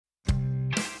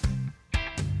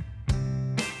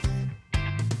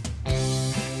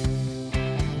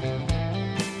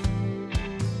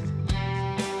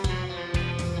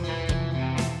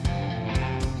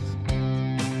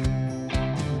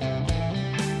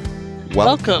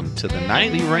Welcome to the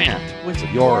Nightly Rant with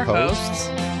your hosts,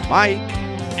 Mike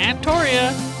and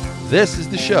Toria. This is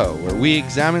the show where we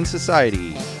examine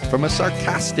society from a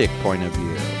sarcastic point of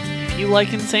view. If you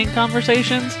like insane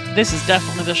conversations, this is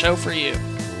definitely the show for you.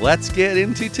 Let's get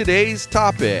into today's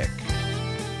topic.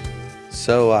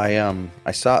 So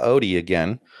I saw Odie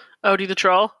again. Odie the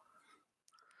troll?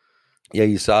 Yeah,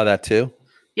 you saw that too?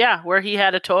 Yeah, where he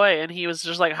had a toy and he was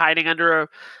just like hiding under a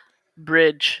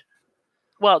bridge.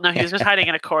 Well, no, he was just hiding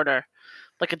in a corner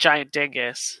like a giant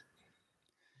dingus.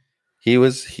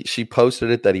 She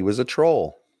posted it that he was a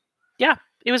troll. Yeah,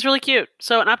 it was really cute.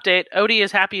 So an update, Odie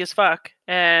is happy as fuck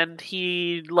and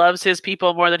he loves his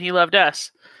people more than he loved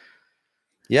us.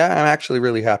 Yeah, I'm actually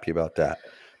really happy about that.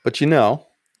 But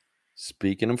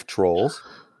speaking of trolls,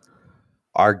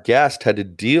 our guest had to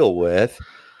deal with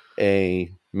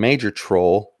a major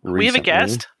troll recently. We have a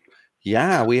guest?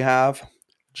 Yeah, we have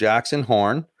Jackson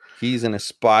Horn. He's an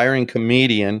aspiring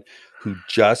comedian who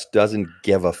just doesn't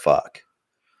give a fuck.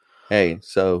 Hey,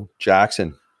 so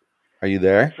Jackson, are you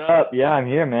there? What's up? Yeah, I'm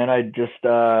here, man. I just,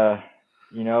 I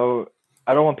don't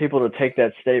want people to take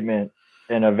that statement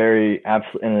in a very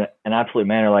an absolute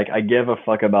manner. Like, I give a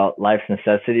fuck about life's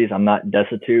necessities. I'm not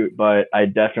destitute, but I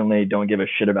definitely don't give a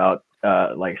shit about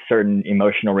like certain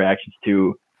emotional reactions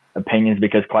to opinions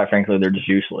because, quite frankly, they're just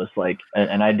useless. Like,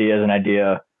 an idea is an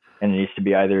idea, and it needs to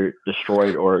be either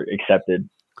destroyed or accepted.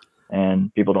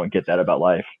 And people don't get that about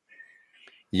life.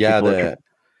 Yeah,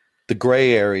 the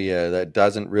gray area that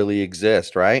doesn't really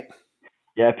exist, right?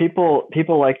 Yeah, people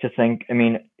like to think. I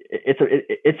mean,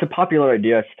 it's a popular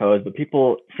idea, I suppose, but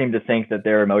people seem to think that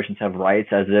their emotions have rights,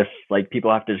 as if like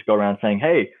people have to just go around saying,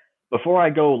 "Hey, before I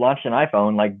go launch an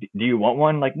iPhone, like, do you want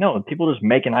one?" Like, no, people just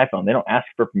make an iPhone. They don't ask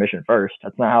for permission first.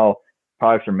 That's not how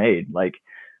products are made. Like,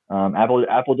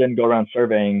 Apple didn't go around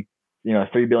surveying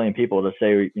 3 billion people to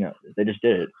say, they just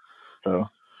did it. So,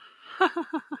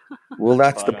 well,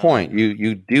 that's the point.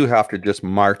 You do have to just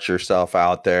march yourself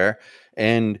out there,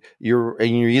 and you're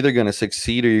either going to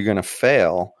succeed or you're going to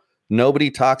fail. Nobody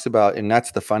talks about, and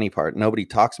that's the funny part, nobody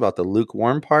talks about the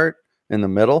lukewarm part in the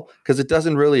middle because it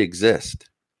doesn't really exist.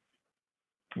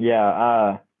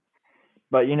 Yeah,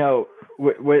 but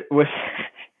with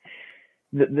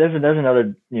there's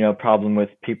another problem with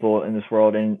people in this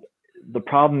world, and the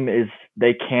problem is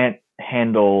they can't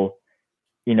handle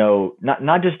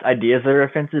not just ideas that are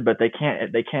offensive, but they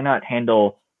cannot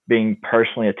handle being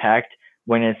personally attacked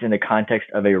when it's in the context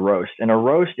of a roast. And a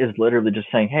roast is literally just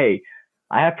saying, "Hey,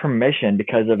 I have permission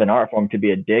because of an art form to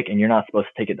be a dick, and you're not supposed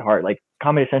to take it to heart." Like,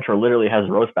 Comedy Central literally has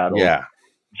roast battles,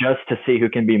 just to see who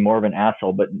can be more of an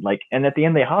asshole. But and at the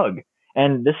end they hug.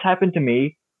 And this happened to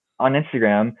me on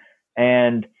Instagram,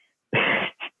 and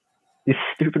these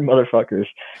stupid motherfuckers,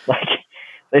 like.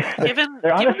 Given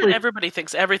that everybody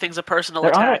thinks everything's a personal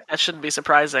attack, that shouldn't be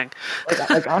surprising.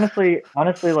 Like honestly,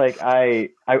 like I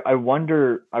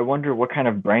wonder what kind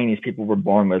of brain these people were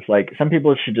born with. Like, some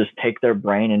people should just take their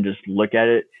brain and just look at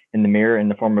it in the mirror in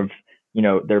the form of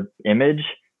their image,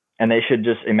 and they should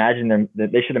just imagine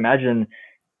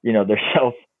their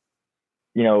self,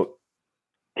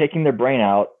 taking their brain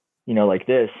out, like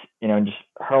this, and just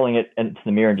hurling it into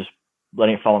the mirror and just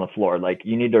letting it fall on the floor. Like,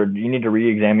 you need to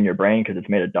re-examine your brain because it's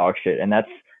made of dog shit. And that's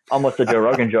almost a Joe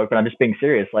Rogan joke, but I'm just being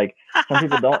serious. Like, some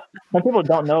people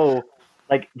don't know.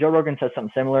 Like, Joe Rogan says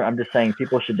something similar. I'm just saying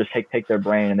people should just take their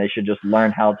brain and they should just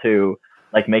learn how to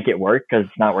like make it work, because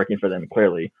it's not working for them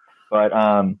clearly. But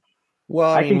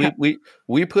well, I mean,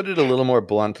 we put it a little more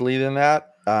bluntly than that.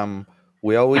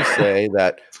 We always say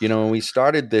that when we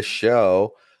started this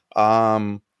show,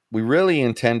 we really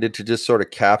intended to just sort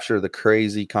of capture the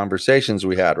crazy conversations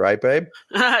we had, right, babe?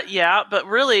 Yeah, but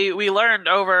really, we learned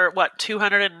over,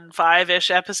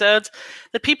 205-ish episodes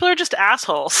that people are just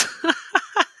assholes.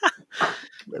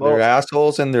 They're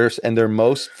assholes, and they're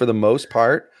for the most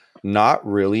part, not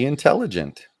really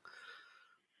intelligent.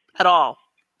 At all.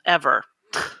 Ever.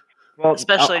 Well,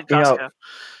 especially in Costco.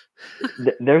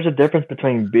 There's a difference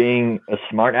between being a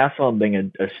smart asshole and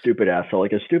being a stupid asshole.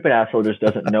 Like, a stupid asshole just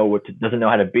doesn't know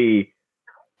how to be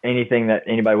anything that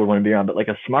anybody would want to be around. But like,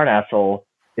 a smart asshole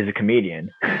is a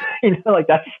comedian. Like,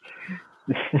 that's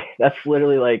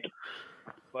literally like.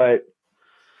 But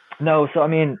no, so I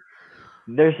mean,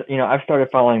 there's I've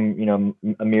started following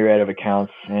a myriad of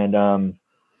accounts, and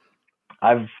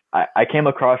I came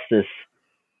across this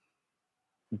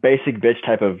basic bitch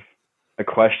type of a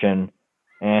question.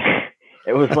 And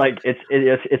it was like it's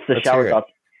the Shower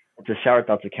Thoughts. It's a Shower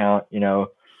Thoughts account, and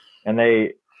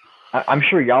I'm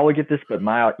sure y'all would get this, but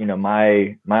my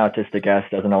autistic ass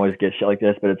doesn't always get shit like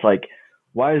this. But it's like,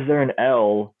 why is there an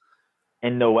L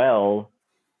in Noel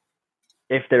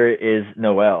if there is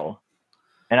Noel?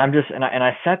 And I'm just, and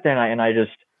I sat there and I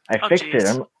fixed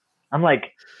it. I'm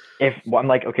like,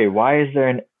 okay, why is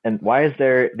there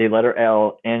the letter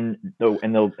L in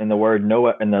the word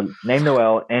Noel, in the name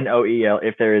Noel, Noel,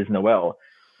 if there is Noel?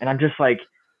 And I'm just like,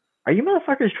 are you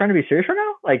motherfuckers trying to be serious right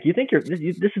now? Like, you think this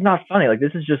is not funny. Like,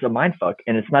 this is just a mind fuck.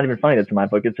 And it's not even funny that's a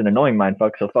mind fuck. It's an annoying mind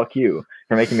fuck. So fuck you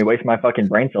for making me waste my fucking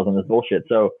brain cells on this bullshit.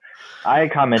 So I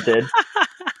commented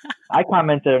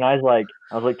and I was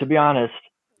like, to be honest,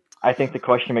 I think the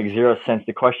question makes zero sense.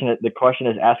 The question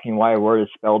is asking why a word is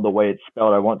spelled the way it's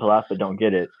spelled. I want to laugh, but don't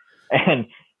get it. And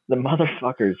the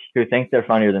motherfuckers who think they're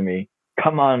funnier than me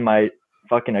come on my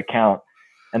fucking account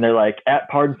and they're like, at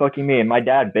pardon fucking me. And my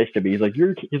dad bitched at me. He's like,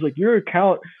 your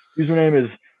account username is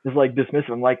like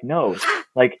dismissive. I'm like, no,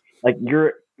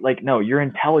 no, your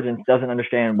intelligence doesn't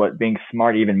understand what being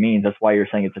smart even means. That's why you're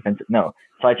saying it's offensive. No.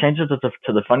 So I changed it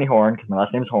to the funny Horn because my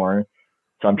last name is Horn.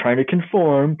 So I'm trying to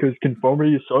conform because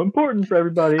conformity is so important for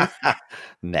everybody.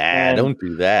 Don't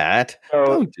do that.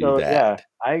 Don't do that. Yeah,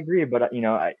 I agree. But,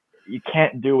 you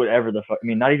can't do whatever the fuck. I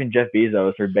mean, not even Jeff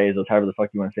Bezos or Bezos, however the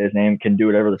fuck you want to say his name, can do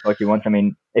whatever the fuck he wants. I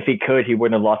mean, if he could, he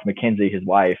wouldn't have lost Mackenzie, his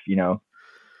wife,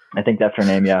 I think that's her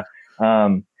name. Yeah.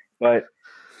 But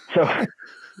so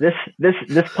this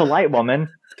polite woman,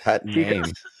 that name.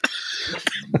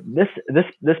 This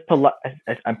polite,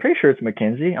 I'm pretty sure it's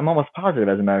Mackenzie. I'm almost positive,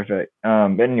 as a matter of fact.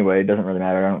 But anyway, it doesn't really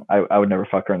matter. I would never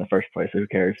fuck her in the first place. So who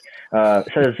cares?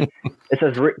 It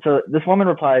says. So this woman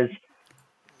replies,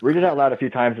 "Read it out loud a few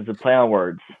times. It's a play on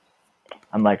words."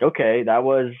 I'm like, okay, that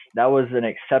was an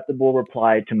acceptable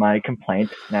reply to my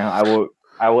complaint. Now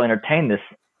I will entertain this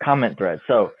comment thread.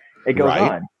 So it goes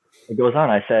on. It goes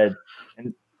on. I said,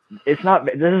 and it's not.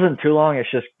 This isn't too long. It's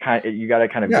just you got to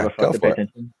kind of give a fuck to pay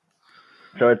attention.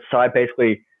 So I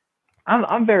basically,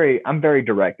 I'm very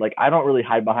direct. Like, I don't really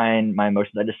hide behind my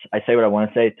emotions. I say what I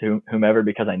want to say to whomever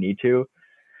because I need to,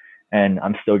 and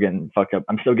I'm still getting fucked up.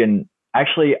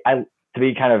 Actually, to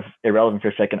be kind of irrelevant for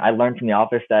a second, I learned from The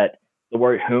Office that the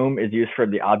word whom is used for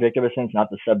the object of a sentence, not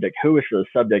the subject. Who is for the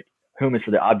subject, whom is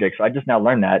for the object. So I just now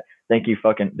learned that. Thank you,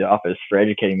 fucking The Office, for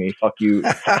educating me. Fuck you,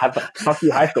 fuck you,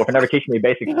 high school, for never teaching me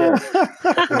basic shit.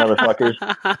 Motherfuckers.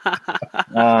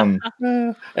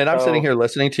 And I'm sitting here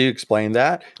listening to you explain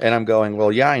that, and I'm going, well,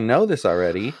 yeah, I know this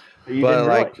already,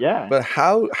 but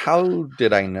how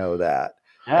did I know that?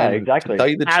 Yeah, and exactly. To tell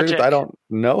you the truth, I don't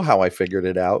know how I figured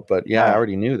it out, but I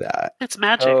already knew that. It's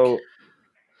magic.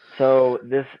 So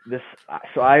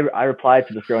I replied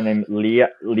to this girl named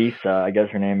Lisa, I guess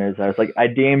her name is. I was like, I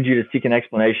DM'd you to seek an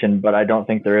explanation, but I don't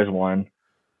think there is one.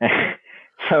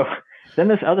 So then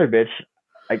this other bitch,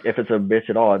 if it's a bitch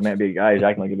at all, it might be a guy who's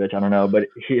acting like a bitch, I don't know. But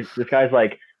this guy's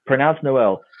like, pronounce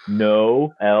Noel,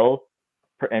 no L,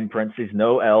 in parentheses,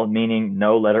 no L, meaning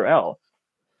no letter L.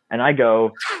 And I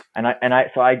go, I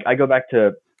go back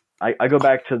to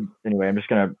anyway.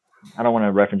 I don't want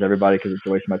to reference everybody because it's a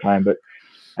waste of my time. But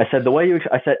I said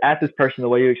at this person, the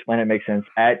way you explain it makes sense.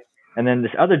 And then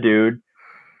this other dude,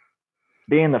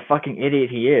 being the fucking idiot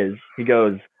he is, he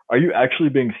goes, "Are you actually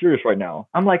being serious right now?"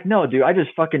 I'm like, "No, dude. I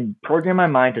just fucking programmed my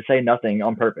mind to say nothing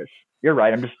on purpose. You're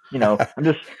right. I'm just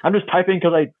typing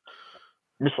because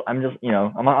I'm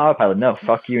on autopilot. No,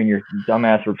 fuck you and your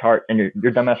dumbass retort and your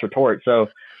dumbass retort." So.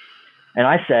 And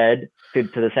I said to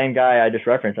the same guy I just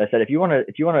referenced, I said, if you want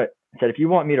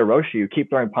me to roast you, keep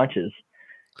throwing punches.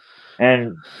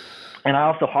 And I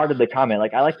also hearted the comment.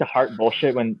 Like, I like to heart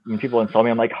bullshit when people insult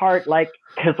me. I'm like, heart,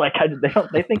 because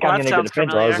they think I'm gonna get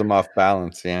offended. Throws them off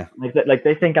balance, yeah. Like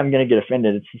they think I'm gonna get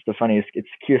offended. It's just the funniest, it's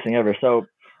the cutest thing ever. So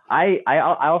I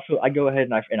go ahead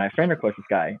and I friend request this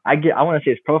guy. I want to see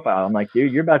his profile. I'm like,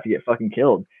 dude, you're about to get fucking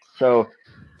killed. So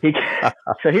he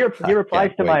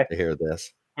replies to hear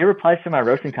this. He replies to my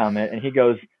roasting comment and he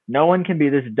goes, "No one can be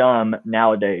this dumb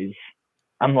nowadays."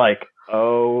 I'm like,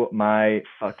 oh my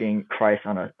fucking Christ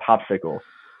on a popsicle.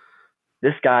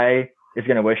 This guy is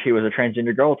going to wish he was a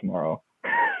transgender girl tomorrow.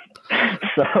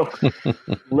 So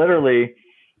literally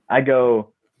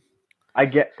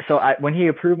when he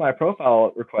approved my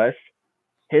profile request,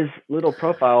 his little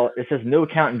profile, it says new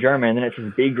account in German, and then it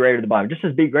says B grader at the bottom. It just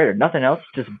says B grader, nothing else,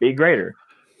 just B grader.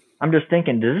 I'm just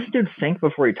thinking, does this dude think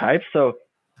before he types? So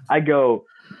I go,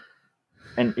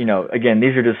 and again,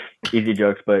 these are just easy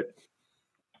jokes, but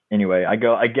anyway, I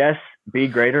go, I guess B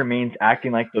grader means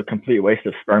acting like the complete waste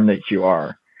of sperm that you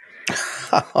are.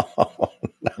 Oh,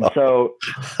 no.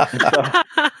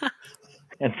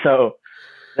 And so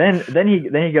then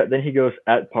he goes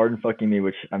at pardon fucking me,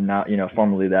 which I'm not,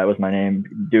 formerly that was my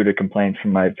name due to complaints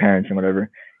from my parents and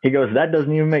whatever. He goes, that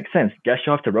doesn't even make sense. Guess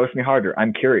you'll have to roast me harder.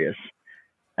 I'm curious.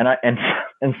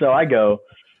 And so I go,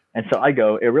 And so I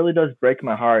go, it really does break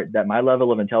my heart that my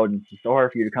level of intelligence is so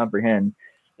hard for you to comprehend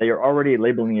that you're already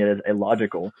labeling it as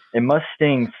illogical. It must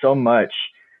sting so much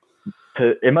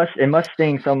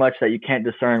that you can't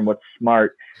discern what's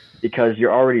smart because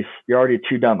you're already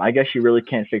too dumb. I guess you really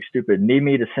can't fix stupid. Need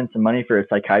me to send some money for a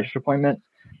psychiatrist appointment?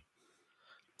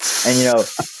 And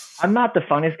I'm not the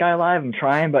funniest guy alive. I'm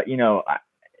trying, but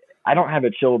I don't have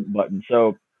a chill button.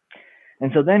 So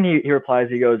then he replies,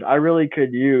 he goes, I really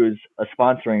could use a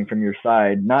sponsoring from your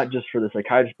side, not just for the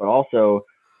psychiatrist, but also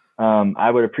I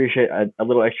would appreciate a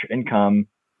little extra income.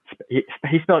 He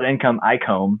spelled income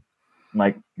ICOM,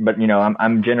 but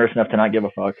I'm generous enough to not give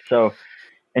a fuck. So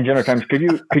in general terms, could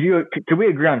we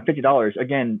agree on $50?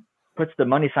 Again, puts the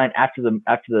money sign after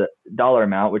the dollar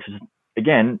amount, which is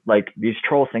again, like these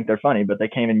trolls think they're funny, but they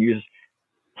can't even use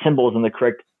symbols in the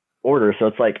correct order. So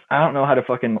it's like, I don't know how to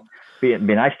fucking be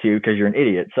nice to you because you're an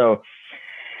idiot. So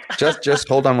just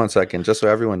hold on one second, just so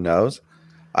everyone knows.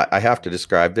 I have to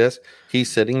describe this. He's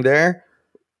sitting there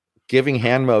giving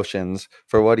hand motions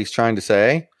for what he's trying to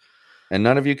say, and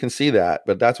none of you can see that,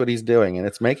 but that's what he's doing, and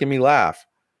it's making me laugh.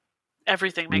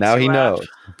 Everything makes now you he laugh. knows.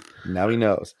 Now he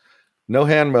knows. No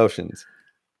hand motions.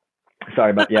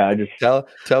 Sorry, but yeah, I just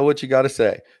tell what you got to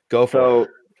say. Go for it.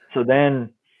 So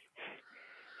then,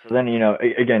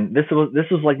 again, this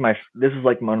was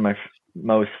like one of my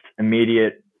most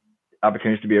immediate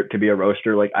opportunities to be a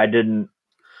roaster. Like I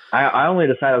only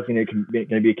decided I was going to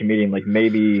be a comedian like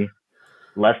maybe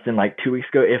less than like 2 weeks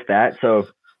ago, if that. So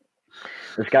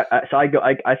this guy,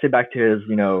 I say back to his,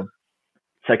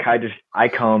 psychiatrist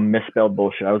ICOM misspelled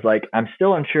bullshit. I was like, I'm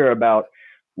still unsure about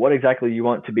what exactly you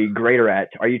want to be greater at.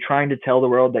 Are you trying to tell the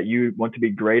world that you want to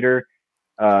be greater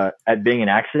at being an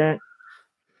accident?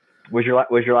 Was your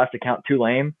last account too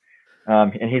lame?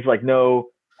 And he's like, no,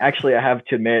 actually, I have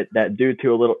to admit that due to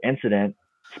a little incident,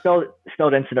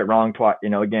 spelled incident wrong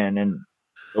again. And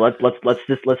let's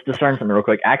discern something real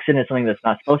quick. Accident is something that's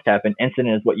not supposed to happen.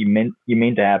 Incident is what you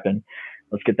mean to happen.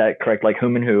 Let's get that correct, like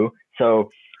whom and who. So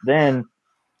then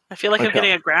I feel like I'm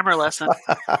getting a grammar lesson.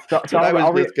 So I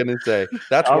was just going to say,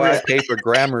 that's why I pay for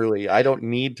Grammarly. I don't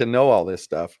need to know all this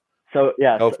stuff. So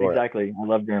yeah, exactly. I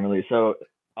love Grammarly. So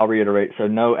I'll reiterate. So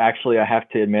no, actually, I have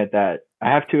to admit that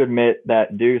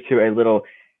due to a little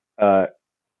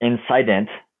incident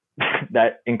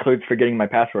that includes forgetting my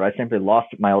password, I simply lost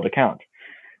my old account.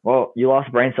 Well, you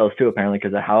lost brain cells too, apparently,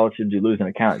 because how did you lose an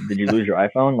account? Did you lose your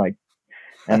iPhone?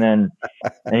 And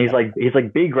he's like,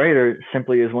 be greater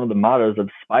simply is one of the mottos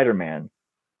of Spider-Man.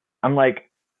 I'm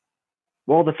like,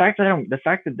 well, the fact that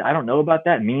I don't know about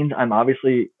that means I'm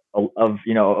obviously of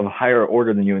a higher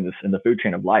order than you in the food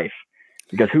chain of life.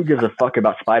 Because who gives a fuck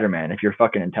about Spider-Man if you're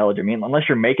fucking intelligent? I mean, unless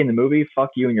you're making the movie,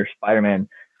 fuck you and your Spider-Man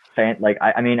fan. Like,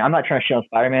 I mean, I'm not trying to shit on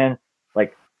Spider-Man.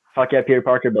 Like, fuck yeah, Peter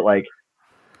Parker, but like,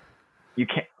 you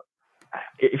can't.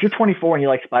 If you're 24 and you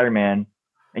like Spider-Man,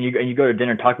 and you go to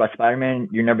dinner and talk about Spider-Man,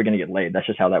 you're never gonna get laid. That's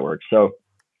just how that works. So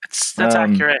that's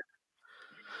accurate.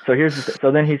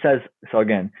 So then he says. So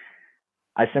again,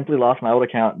 I simply lost my old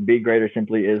account. Be greater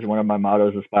simply is one of my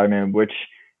mottos of Spider-Man, which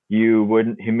you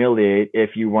wouldn't humiliate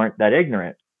if you weren't that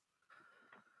ignorant.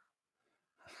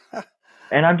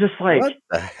 And I'm just like, what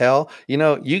the hell?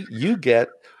 You get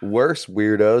worse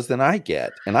weirdos than I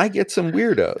get, and I get some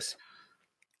weirdos.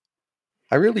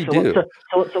 I really do.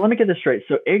 So let me get this straight.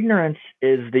 So ignorance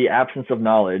is the absence of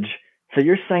knowledge. So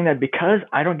you're saying that because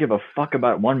I don't give a fuck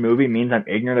about one movie means I'm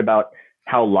ignorant about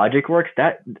how logic works?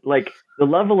 That, like, the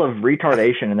level of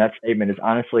retardation in that statement is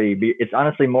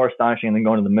honestly more astonishing than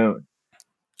going to the moon.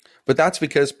 But that's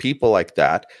because people like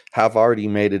that have already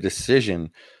made a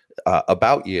decision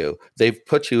about you. They've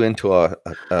put you into a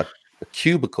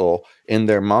cubicle in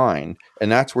their mind,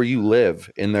 and that's where you live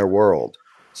in their world.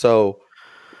 So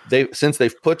since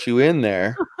they've put you in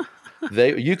there,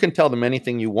 you can tell them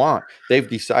anything you want. They've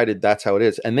decided that's how it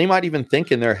is. And they might even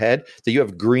think in their head that you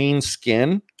have green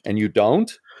skin and you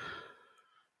don't.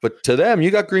 But to them,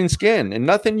 you got green skin, and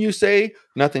nothing you say,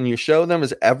 nothing you show them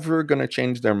is ever going to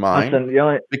change their mind.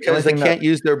 Because they can't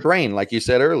use their brain, like you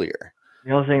said earlier.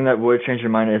 The only thing that would change their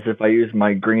mind is if I use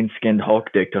my green-skinned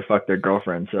Hulk dick to fuck their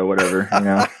girlfriend. So whatever,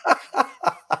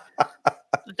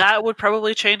 That would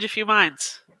probably change a few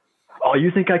minds. Oh,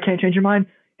 you think I can't change your mind?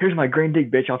 Here's my green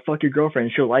dick, bitch. I'll fuck your girlfriend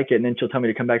and she'll like it, and then she'll tell me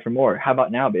to come back for more. How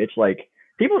about now, bitch? Like,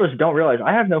 people just don't realize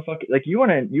I have no fucking, like, you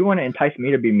want to entice me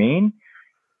to be mean?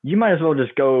 You might as well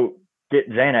just go get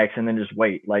Xanax and then just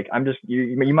wait. Like, I'm just,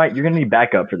 you're going to need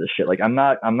backup for this shit. Like, I'm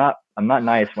not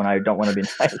nice when I don't want to be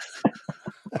nice.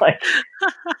 Like,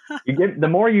 the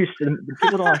more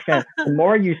people don't understand, the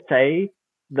more you say,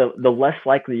 the less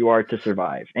likely you are to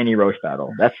survive any roast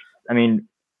battle.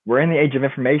 We're in the age of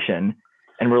information,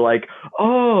 And we're like,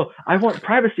 oh, I want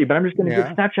privacy, but I'm just going to Yeah.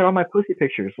 give Snapchat all my pussy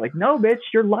pictures. Like, no, bitch,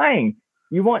 you're lying.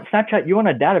 You want Snapchat, you want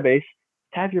a database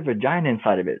to have your vagina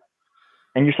inside of it.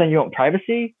 And you're saying you want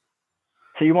privacy?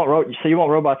 So you want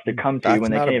robots to come to you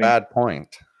when they can't even. That's not a bad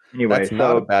point. Anyway,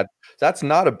 that's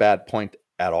not a bad point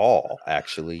at all,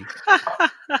 actually.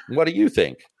 What do you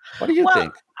think?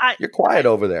 You're quiet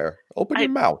over there. Open your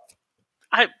mouth.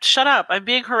 Shut up. I'm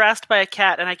being harassed by a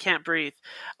cat and I can't breathe.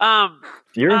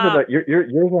 Yours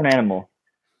or an animal?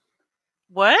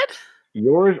 What?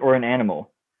 Yours or an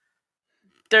animal?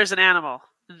 There's an animal.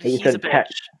 He's a bitch. Pet.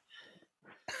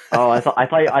 Oh, I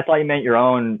thought you meant your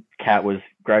own cat was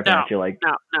griping at you like,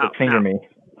 finger me.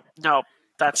 No,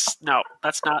 that's not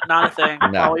a thing.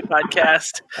 Molly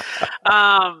podcast.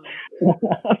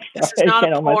 This is not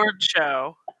a porn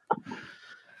show.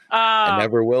 It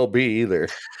never will be either.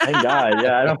 Thank God.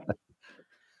 Yeah, I don't.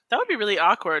 That would be really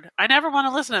awkward. I never want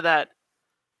to listen to that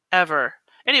ever.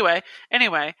 Anyway,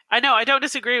 I know I don't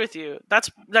disagree with you.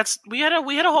 We had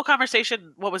a whole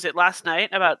conversation. What was it last night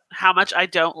about how much I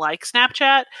don't like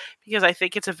Snapchat because I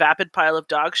think it's a vapid pile of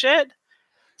dog shit.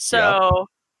 So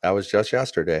that was just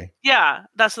yesterday. Yeah,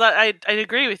 that's that. I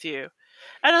agree with you.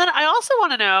 And then I also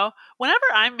want to know, whenever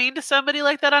I'm mean to somebody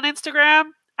like that on Instagram,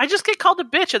 I just get called a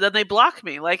bitch and then they block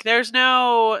me. Like there's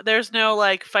no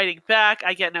like fighting back.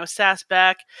 I get no sass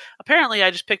back. Apparently, I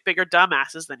just pick bigger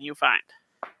dumbasses than you find.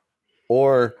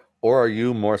 Or are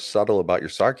you more subtle about your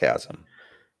sarcasm?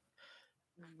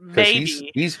 Maybe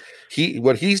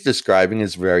what he's describing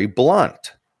is very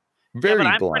blunt. Very but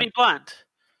I'm blunt. pretty blunt.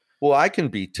 Well, I can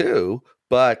be too,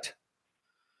 but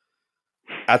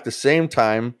at the same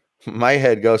time, my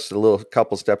head goes to a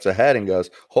couple steps ahead and goes,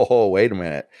 "Oh, wait a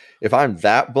minute! If I'm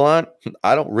that blunt,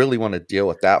 I don't really want to deal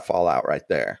with that fallout right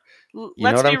there." You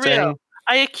know what I'm saying?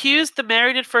 I accused the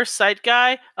Married at First Sight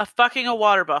guy of fucking a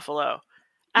water buffalo.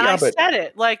 And I said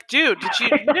it, like, dude, you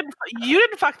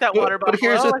didn't fuck that water buffalo. But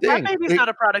here's the thing. That baby's not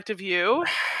a product of you.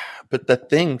 But the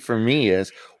thing for me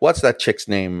is, what's that chick's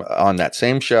name on that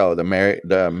same show, the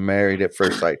Married at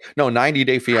First Sight? No, 90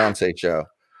 Day Fiancé show.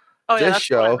 Oh yeah,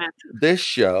 this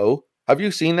show. Have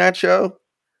you seen that show,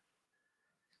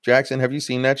 Jackson? Have you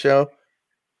seen that show?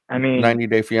 I mean, 90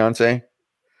 Day Fiancé.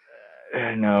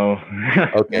 No.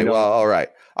 Okay, well, all right.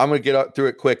 I'm gonna get through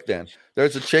it quick then.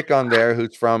 There's a chick on there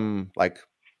who's from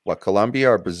Colombia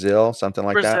or Brazil, something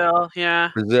like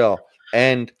that. Brazil.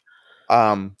 And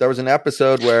there was an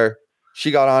episode where she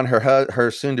got on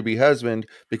her soon-to-be husband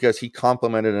because he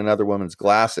complimented another woman's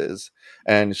glasses,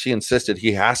 and she insisted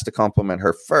he has to compliment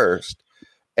her first.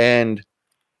 And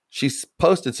she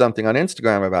posted something on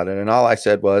Instagram about it, and all I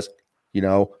said was,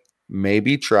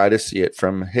 maybe try to see it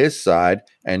from his side,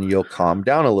 and you'll calm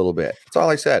down a little bit. That's all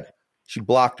I said. She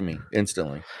blocked me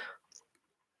instantly.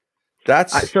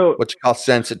 That's what you call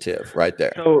sensitive right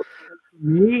there. So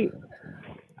me,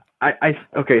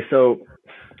 so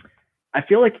I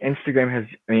feel like Instagram has,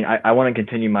 I want to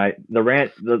continue the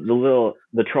rant,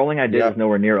 the trolling I did is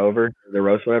nowhere near over, the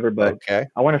roast, whatever, but okay.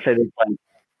 I want to say that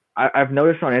I've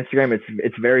noticed on Instagram,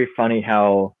 it's very funny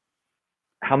how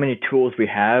many tools we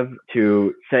have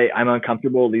to say, I'm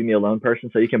uncomfortable, leave me alone person.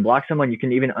 So you can block someone, you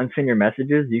can even unsend your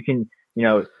messages. You can,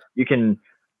 you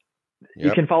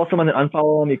can follow someone and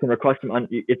unfollow them. You can request them.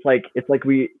 It's like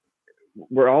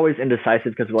we're always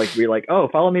indecisive because we're like, oh,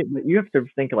 follow me. But you have to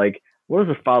think what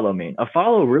does a follow mean? A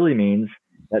follow really means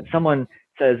that someone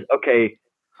says, okay,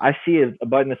 I see a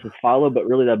button that says follow, but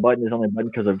really that button is only a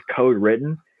button because of code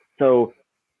written. So,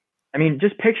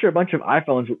 just picture a bunch of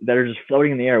iPhones that are just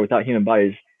floating in the air without human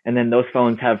bodies. And then those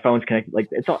phones have phones connected.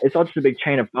 It's all just a big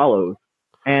chain of follows.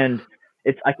 And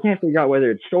I can't figure out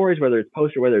whether it's stories, whether it's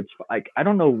posts, or whether it's I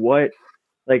don't know what,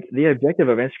 the objective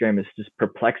of Instagram is just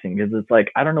perplexing because it's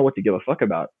I don't know what to give a fuck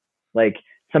about.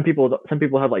 Some people have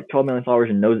 12 million followers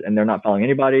and they're not following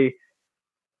anybody.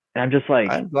 And I'm just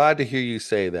I'm glad to hear you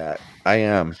say that. I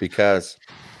am, because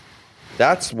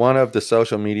that's one of the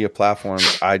social media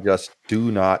platforms I just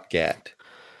do not get.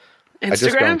 Instagram? I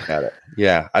just don't get it.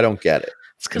 Yeah, I don't get it.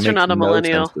 It's because you're not a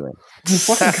millennial. Fucking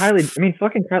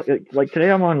Kylie.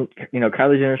 Today I'm on,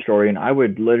 Kylie Jenner's story, and I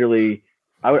would literally,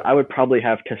 I would probably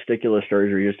have testicular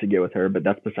surgery just to get with her, but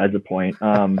that's besides the point.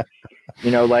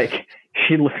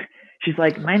 She's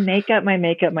like, my makeup, and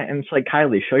it's like,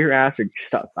 Kylie, show your ass or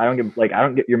stuff.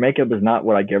 Your makeup is not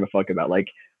what I give a fuck about.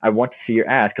 I want to see your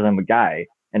ass because I'm a guy,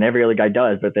 and every other guy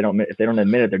does, but if they don't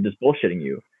admit it, they're just bullshitting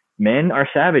you. Men are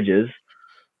savages.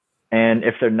 And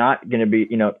if they're not going to be,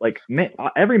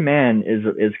 every man is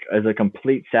a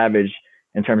complete savage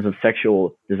in terms of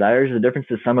sexual desires. The difference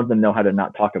is some of them know how to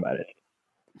not talk about it.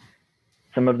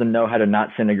 Some of them know how to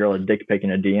not send a girl a dick pic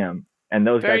in a DM. And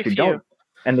those guys who don't,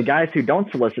 And the guys who don't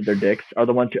solicit their dicks are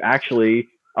the ones who actually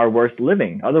are worth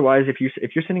living. Otherwise, if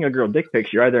you're sending a girl dick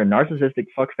pics, you're either a narcissistic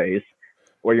fuckface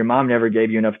or your mom never gave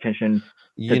you enough attention.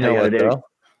 You know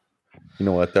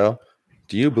what though?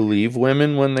 Do you believe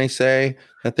women when they say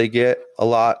that they get a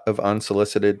lot of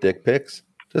unsolicited dick pics?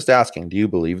 Just asking, do you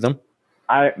believe them?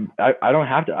 I don't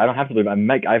have to believe.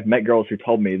 I've met girls who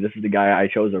told me this is the guy I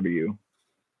chose over you.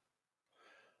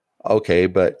 Okay,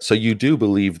 but so you do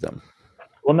believe them?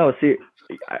 Well, no. See,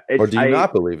 or do you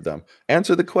not believe them?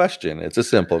 Answer the question. It's a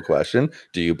simple question.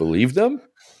 Do you believe them,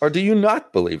 or do you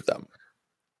not believe them?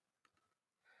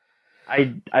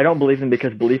 I don't believe them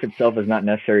because belief itself is not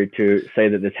necessary to say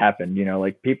that this happened. You know,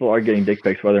 like people are getting dick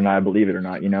pics whether or not I believe it or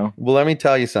not, you know? Well, let me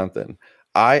tell you something.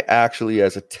 I actually,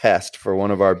 as a test for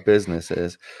one of our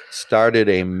businesses, started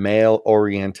a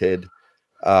male-oriented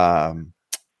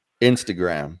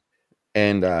Instagram.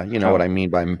 And you know what I mean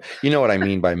by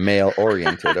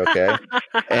male-oriented, okay?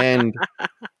 And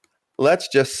let's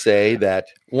just say that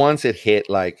once it hit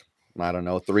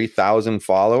 3,000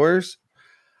 followers,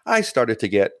 I started to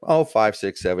get 5,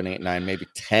 6, 7, 8, 9, maybe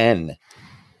 10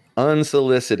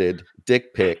 unsolicited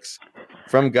dick pics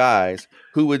from guys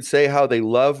who would say how they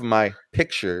love my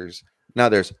pictures. Now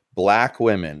there's black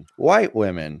women, white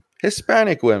women,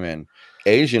 Hispanic women,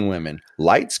 Asian women,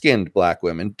 light-skinned black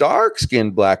women,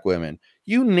 dark-skinned black women,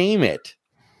 you name it.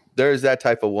 There's that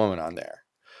type of woman on there.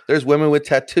 There's women with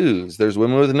tattoos. There's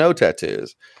women with no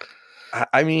tattoos.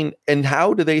 I mean, and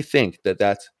how do they think that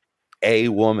that's a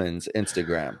woman's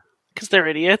Instagram? Because they're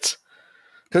idiots.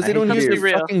 Because they don't use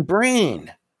their fucking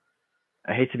brain.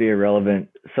 I hate to be irrelevant.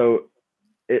 So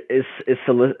it's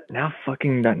now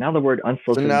the word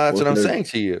unsolicited. So now that's what I'm saying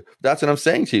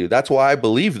to you. That's why I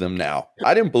believe them now.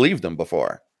 I didn't believe them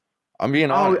before. I'm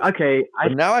being honest. Oh, okay.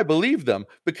 But now I believe them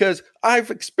because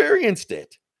I've experienced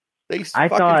it. They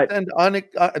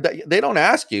don't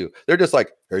ask you. They're just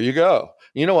like, here you go.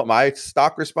 You know what my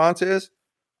stock response is?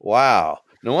 Wow.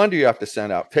 No wonder you have to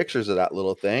send out pictures of that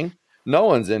little thing. No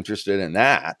one's interested in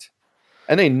that.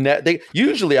 And they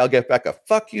usually I'll get back a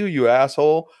fuck you, you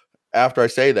asshole, after I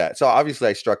say that. So obviously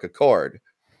I struck a chord.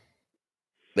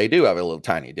 They do have a little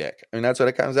tiny dick. I mean, that's what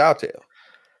it comes out to.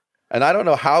 And I don't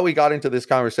know how we got into this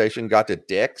conversation, got to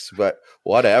dicks, but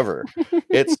whatever.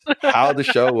 It's how the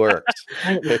show works.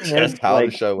 It's just how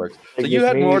the show works. So you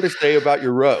had more to say about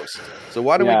your roast. So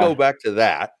why don't we go back to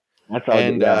that? That's all.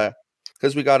 And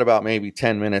because we got about maybe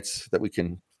 10 minutes that we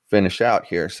can finish out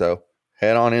here. So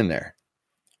head on in there.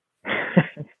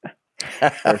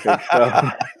 Perfect.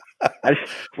 So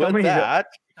so many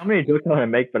jokes I want to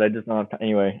make, but I just don't have time.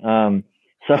 Anyway,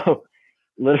 so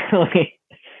literally,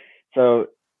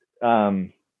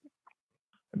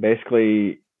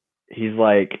 basically he's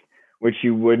like, which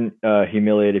you wouldn't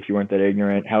humiliate if you weren't that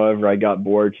ignorant. However, I got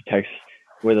bored to text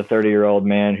with a 30-year-old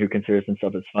man who considers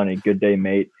himself as funny. Good day,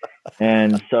 mate.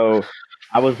 And so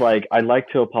I was like, I'd like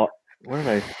to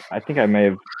apologize. I think I may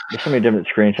have, there's so many different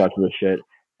screenshots of this shit.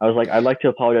 I was like, I'd like to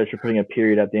apologize for putting a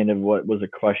period at the end of what was a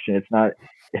question. It's not,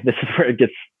 this is where it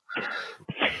gets,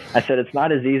 I said, it's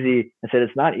not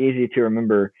easy to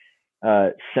remember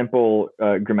simple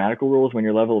grammatical rules when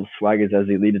your level of swag is as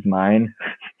elite as mine.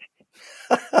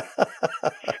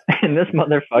 And this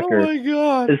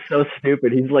motherfucker is so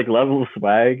stupid. He's like, level of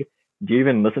swag? Do you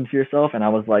even listen to yourself? And I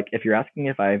was like, if you're asking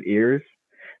if I have ears,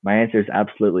 my answer is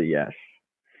absolutely yes.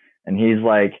 And he's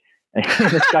like,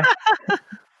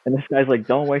 and this guy's like,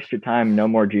 don't waste your time. No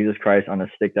more Jesus Christ on a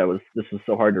stick. This was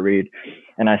so hard to read.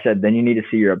 And I said, then you need to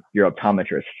see your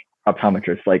optometrist,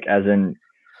 like as in.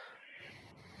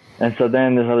 And so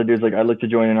then this other dude's like, I'd like to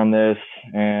join in on this.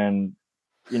 And,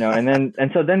 you know,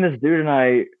 and so then this dude and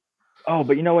I,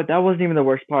 but you know what? That wasn't even the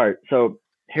worst part. So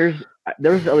there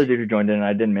was the other dude who joined in and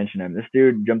I didn't mention him. This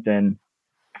dude jumped in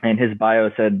and his bio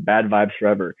said bad vibes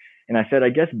forever. And I said, I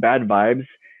guess bad vibes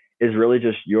is really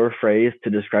just your phrase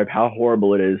to describe how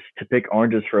horrible it is to pick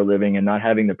oranges for a living and not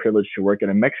having the privilege to work at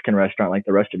a Mexican restaurant like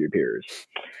the rest of your peers.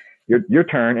 Your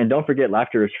turn. And don't forget,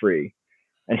 laughter is free.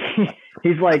 And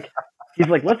he's like,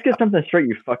 let's get something straight,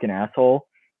 you fucking asshole.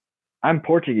 I'm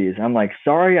Portuguese. I'm like,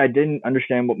 sorry, I didn't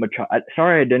understand what Machado.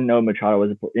 Sorry, I didn't know Machado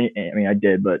was. I mean, I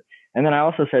did, but. And then I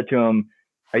also said to him,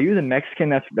 "Are you the Mexican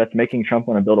that's making Trump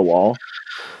want to build a wall?"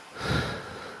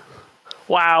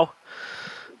 Wow.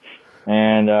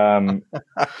 And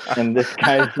this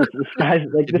guy's like this guy.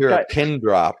 A pin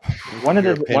drop. One of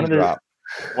these. The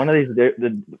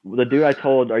dude I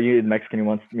told, "Are you the Mexican who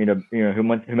wants me to, who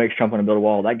makes Trump want to build a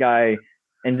wall?" That guy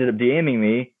ended up DMing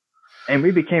me. And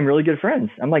we became really good friends.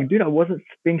 I'm like, dude, I wasn't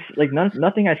being like,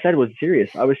 nothing I said was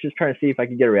serious. I was just trying to see if I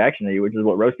could get a reaction to you, which is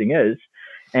what roasting is.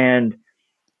 And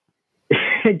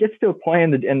it gets to a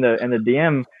point in the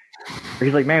DM where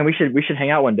he's like, man, we should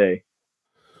hang out one day.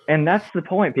 And that's the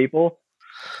point, people.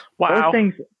 Wow.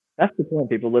 That's the point,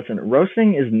 people. Listen,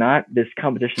 roasting is not this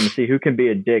competition to see who can be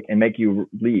a dick and make you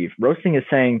leave. Roasting is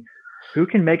saying who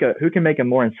can make a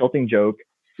more insulting joke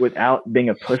without being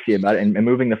a pussy about it and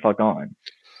moving the fuck on.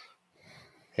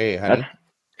 Hey, honey.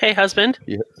 Hey, husband.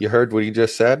 You heard what he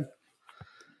just said?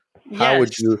 Yes.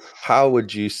 How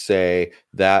would you say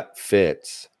that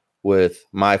fits with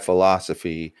my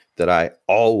philosophy that I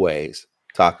always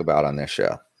talk about on this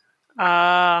show?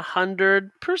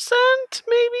 100%,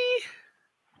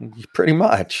 maybe. Pretty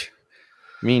much.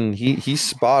 I mean, he's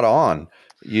spot on.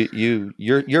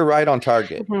 You're right on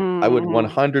target. I would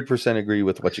 100% agree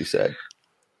with what you said.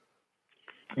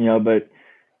 But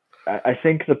I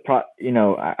think I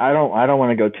don't want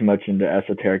to go too much into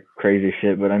esoteric crazy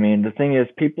shit, but I mean, the thing is,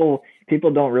 people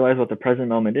don't realize what the present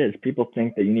moment is. People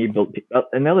think that you need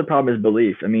another problem is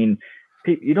belief. I mean,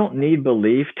 you don't need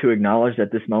belief to acknowledge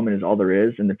that this moment is all there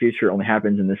is, and the future only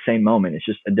happens in the same moment. It's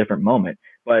just a different moment.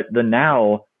 But the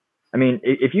now, I mean,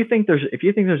 if you think there's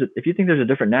a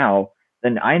different now,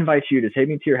 then I invite you to take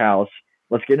me to your house.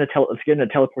 Let's get in a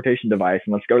teleportation device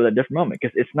and let's go to that different moment,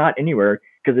 because it's not anywhere,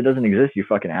 because it doesn't exist, you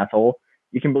fucking asshole.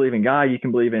 You can believe in God, you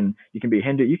can be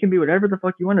Hindu, you can be whatever the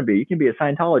fuck you want to be. You can be a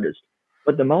Scientologist,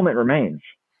 but the moment remains.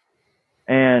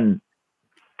 And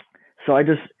so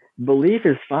belief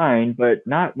is fine, but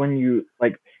not when you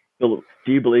do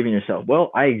you believe in yourself?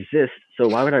 Well, I exist, so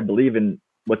why would I believe in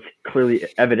what's clearly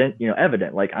evident?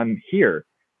 Like I'm here.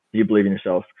 Do you believe in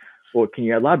yourself? Well, can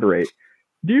you elaborate?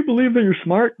 Do you believe that you're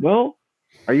smart? Well,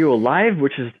 are you alive?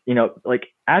 Which is,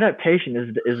 adaptation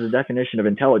is the definition of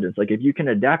intelligence. Like, if you can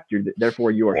adapt,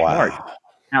 therefore you are smart.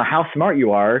 Now, how smart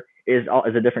you are is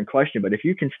a different question. But if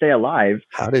you can stay alive,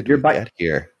 how did you get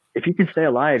here? If you can stay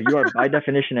alive, you are by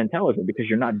definition intelligent, because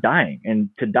you're not dying. And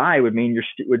to die would mean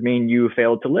you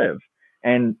failed to live.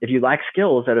 And if you lack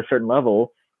skills at a certain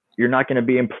level, you're not going to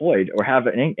be employed or have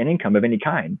an income of any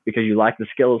kind, because you lack the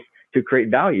skills to create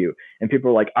value. And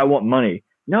people are like, I want money.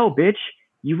 No, bitch.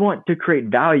 You want to create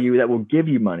value that will give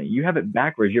you money. You have it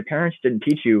backwards. Your parents didn't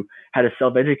teach you how to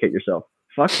self-educate yourself.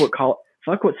 Fuck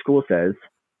what school says,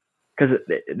 because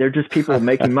they're just people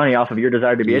making money off of your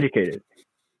desire to be educated.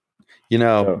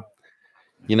 For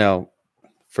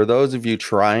those of you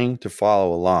trying to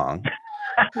follow along,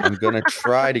 I'm going to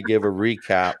try to give a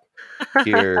recap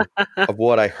here of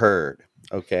what I heard.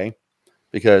 Okay.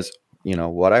 Because,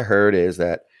 what I heard is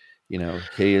that,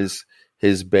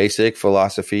 his basic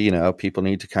philosophy, people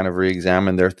need to kind of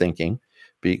re-examine their thinking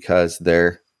because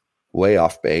they're way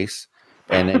off base.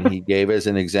 And then he gave as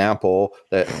an example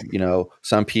that,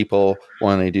 some people,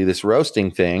 when they do this roasting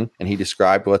thing, and he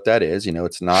described what that is,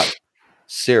 it's not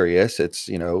serious. It's,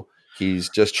 he's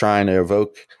just trying to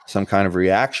evoke some kind of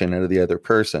reaction out of the other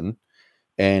person.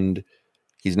 And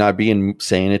he's not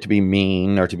saying it to be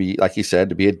mean or to be, like he said,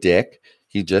 to be a dick.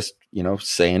 He just,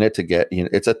 saying it to get,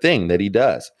 it's a thing that he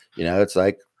does. It's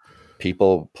like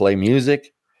people play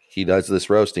music. He does this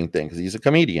roasting thing because he's a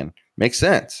comedian. Makes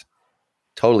sense.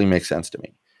 Totally makes sense to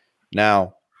me.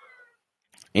 Now,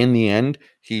 in the end,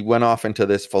 he went off into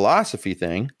this philosophy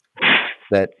thing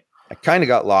that I kind of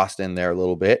got lost in there a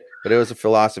little bit, but it was a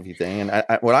philosophy thing. And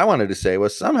what I wanted to say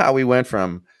was somehow we went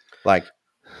from like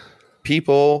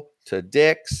people to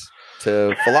dicks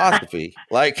to philosophy.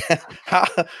 Like,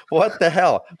 what the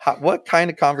hell? What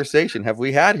kind of conversation have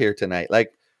we had here tonight?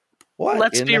 Like, what?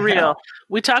 Let's be real. Hell?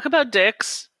 We talk about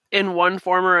dicks in one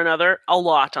form or another a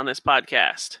lot on this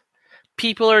podcast.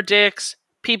 People are dicks.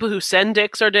 People who send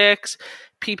dicks are dicks.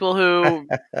 People who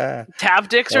have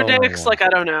dicks are dicks. Like, I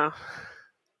don't know.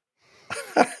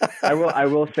 I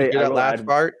will say that last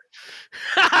part.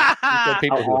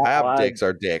 People who have dicks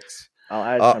are dicks. I'll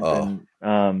add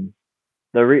something.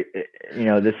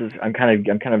 This is I'm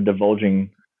kind of divulging,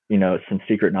 some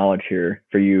secret knowledge here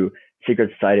for you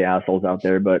secret society assholes out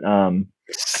there. But the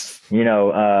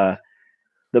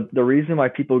reason why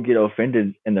people get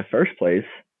offended in the first place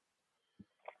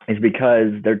is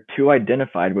because they're too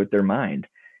identified with their mind.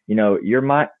 Your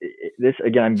mind. This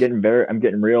again, I'm getting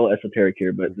real esoteric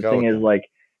here. But the thing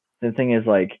is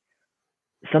like,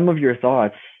 some of your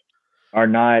thoughts are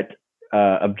not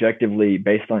objectively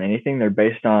based on anything. They're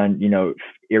based on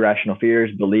irrational fears,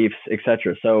 beliefs,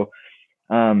 etc. So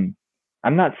I'm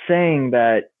not saying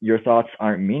that your thoughts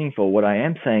aren't meaningful. What I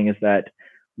am saying is that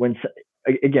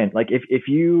if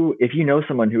you know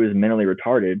someone who is mentally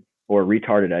retarded, or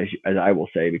retarded as I will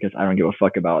say, because I don't give a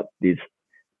fuck about these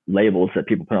labels that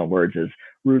people put on words as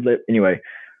rude. Anyway,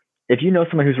 if you know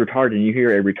someone who's retarded and you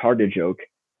hear a retarded joke,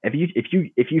 if you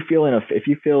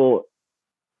feel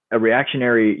a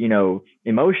reactionary,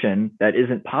 emotion that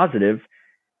isn't positive,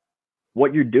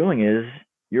 what you're doing is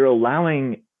you're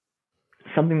allowing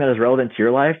something that is relevant to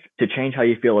your life to change how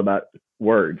you feel about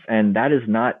words. And that is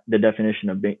not the definition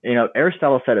of being,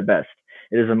 Aristotle said it best.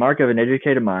 It is a mark of an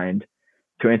educated mind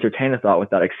to entertain a thought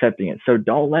without accepting it. So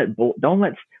don't let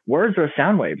words are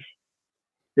sound waves.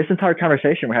 This entire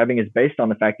conversation we're having is based on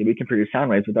the fact that we can produce sound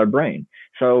waves with our brain.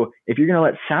 So if you're going to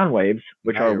let sound waves,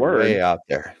 which now are words, way out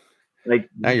there. Like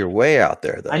now you're way out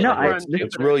there, though. I know.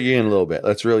 Let's reel you in a little bit.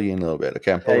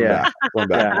 Okay, I'm pulling back. Pulling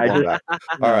back.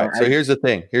 All right. So here's the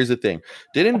thing.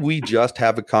 Didn't we just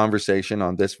have a conversation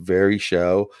on this very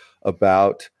show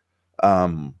about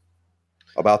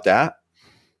that?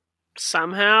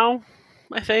 Somehow,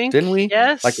 I think. Didn't we?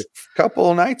 Yes. Like a couple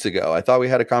of nights ago, I thought we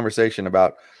had a conversation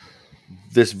about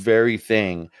this very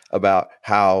thing, about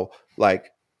how like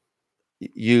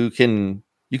you can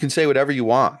say whatever you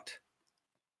want.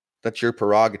 That's your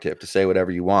prerogative to say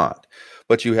whatever you want,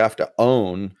 but you have to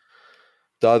own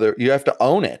you have to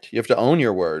own it. You have to own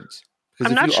your words.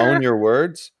 Because if you own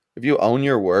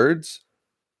your words,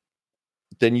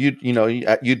 then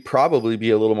you'd probably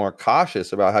be a little more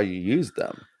cautious about how you use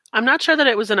them. I'm not sure that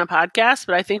it was in a podcast,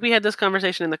 but I think we had this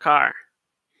conversation in the car,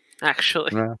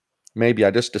 actually. Maybe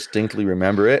I just distinctly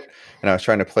remember it, and I was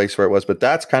trying to place where it was, but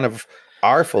that's kind of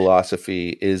our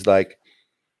philosophy is like,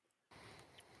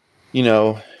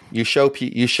 you show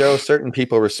certain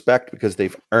people respect because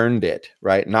they've earned it,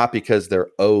 right? Not because they're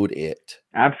owed it.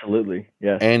 Absolutely.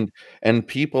 Yeah. And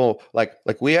people like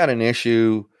we had an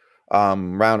issue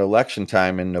around election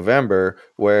time in November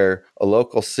where a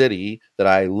local city that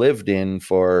I lived in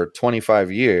for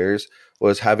 25 years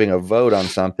was having a vote on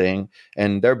something,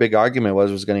 and their big argument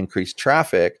was going to increase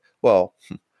traffic. Well,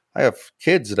 I have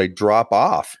kids that I drop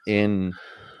off in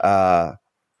that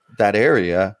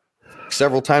area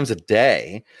several times a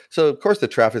day. So of course the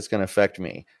traffic is going to affect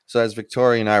me. So as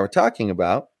Victoria and I were talking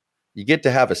about, you get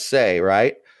to have a say,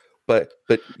 right? But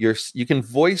you can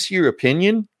voice your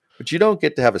opinion, but you don't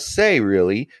get to have a say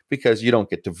really, because you don't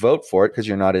get to vote for it because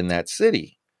you're not in that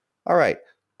city. All right.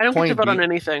 I don't get to vote on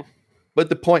anything. But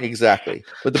the point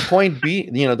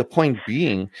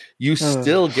being, you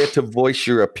still get to voice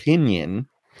your opinion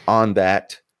on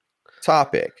that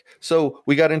topic. So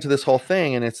we got into this whole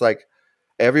thing, and it's like,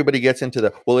 everybody gets into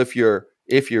if you're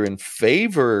in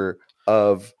favor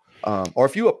of or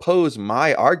if you oppose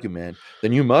my argument,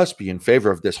 then you must be in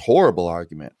favor of this horrible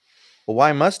argument. Well,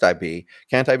 why must I be?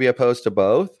 Can't I be opposed to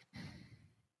both?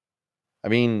 I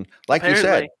mean, like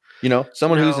apparently. You said,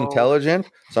 someone who's intelligent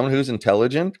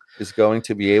is going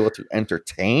to be able to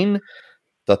entertain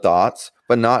the thoughts,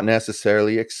 but not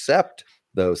necessarily accept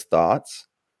those thoughts.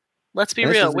 Let's be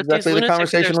real. With exactly the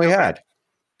conversation we had.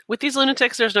 With these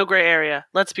lunatics, there's no gray area.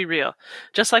 Let's be real.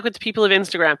 Just like with the people of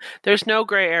Instagram, there's no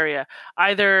gray area.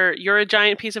 Either you're a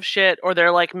giant piece of shit or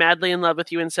they're like madly in love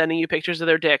with you and sending you pictures of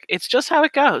their dick. It's just how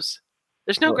it goes.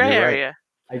 There's no gray area.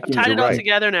 I've tied it all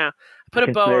together now. I put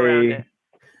a bow around it.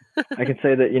 I can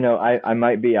say that, I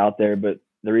might be out there, but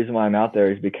the reason why I'm out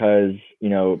there is because,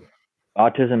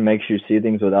 autism makes you see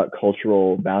things without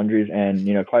cultural boundaries. And,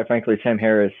 quite frankly, Sam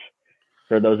Harris,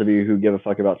 for those of you who give a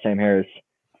fuck about Sam Harris,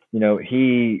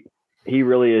 he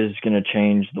really is going to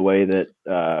change the way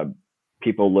that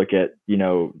people look at,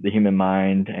 the human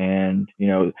mind and,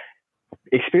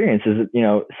 experiences.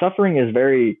 Suffering is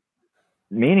very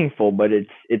meaningful, but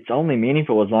it's only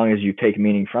meaningful as long as you take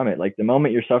meaning from it. Like the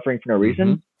moment you're suffering for no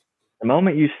reason, the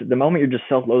moment you're just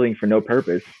self-loathing for no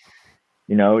purpose,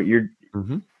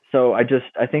 So I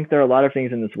think there are a lot of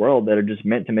things in this world that are just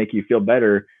meant to make you feel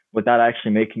better without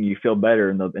actually making you feel better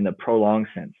in the prolonged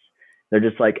sense. They're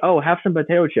just like, oh, have some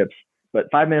potato chips,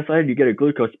 but 5 minutes later you get a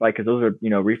glucose spike because those are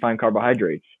refined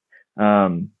carbohydrates.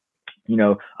 Oh,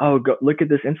 go look at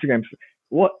this Instagram.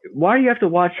 Why do you have to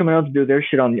watch someone else do their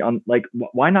shit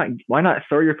why not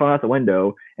throw your phone out the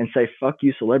window and say, fuck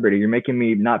you, celebrity? You're making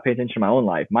me not pay attention to my own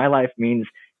life. My life means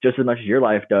just as much as your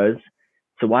life does.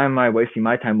 So why am I wasting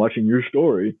my time watching your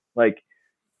story? Like,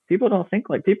 people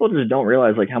just don't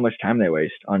realize like how much time they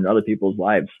waste on other people's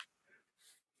lives.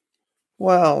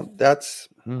 Well,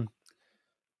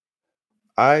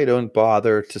 I don't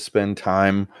bother to spend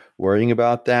time worrying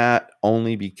about that,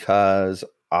 only because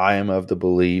I am of the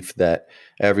belief that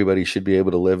everybody should be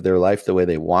able to live their life the way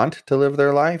they want to live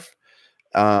their life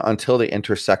until they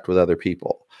intersect with other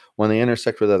people. When they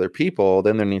intersect with other people,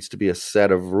 then there needs to be a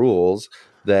set of rules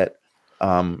that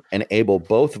enable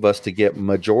both of us to get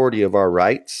majority of our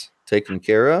rights taken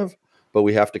care of, but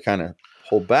we have to kind of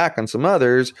hold back on some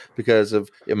others because of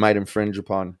it might infringe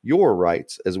upon your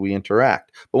rights as we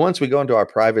interact. But once we go into our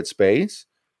private space,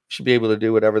 we should be able to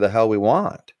do whatever the hell we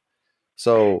want.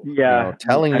 So Yeah,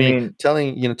 telling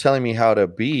me how to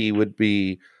be would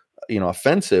be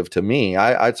offensive to me.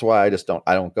 That's why I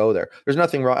don't go there. There's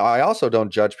nothing wrong. I also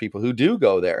don't judge people who do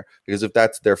go there, because if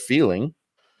that's their feeling,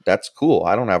 that's cool.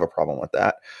 I don't have a problem with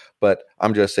that. But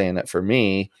I'm just saying that for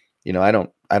me, I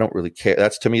don't really care.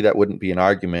 That's, to me, that wouldn't be an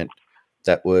argument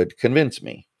that would convince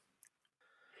me.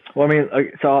 Well, I mean,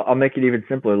 so I'll make it even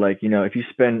simpler. Like, if you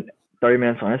spend 30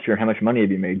 minutes on Instagram, how much money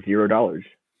have you made? $0.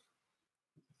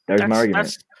 There's my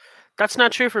argument. That's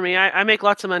not true for me. I make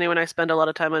lots of money when I spend a lot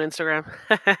of time on Instagram.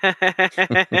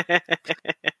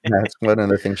 That's one of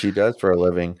the things she does for a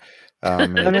living.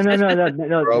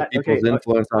 No. Grow people's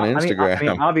influence on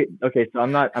Instagram. Okay, so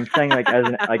I'm saying like as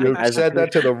an like you as said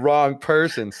that to the wrong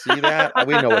person. See that?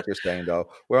 We know what you're saying, though.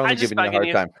 We're only giving you a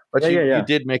hard time. But you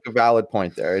did make a valid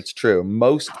point there. It's true.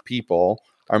 Most people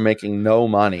are making no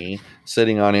money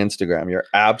sitting on Instagram. You're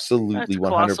absolutely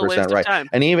 100% right.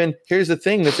 And even here's the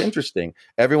thing that's interesting.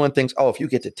 Everyone thinks, if you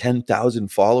get to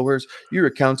 10,000 followers, your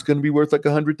account's going to be worth like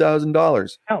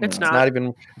 $100,000. It's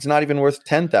not even worth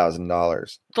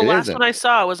 $10,000. The last one I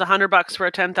saw was $100 for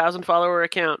a 10,000 follower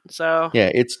account. So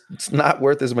yeah, it's not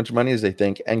worth as much money as they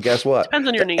think. And guess what? Depends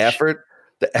on your niche.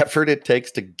 The effort it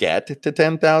takes to get to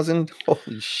 10,000,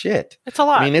 holy shit. It's a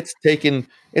lot. I mean, it's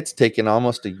taken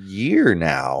almost a year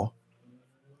now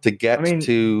to get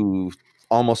to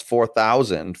almost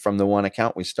 4,000 from the one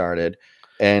account we started.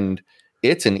 And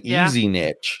it's an easy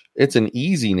niche. It's an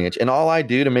easy niche. And all I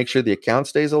do to make sure the account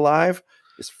stays alive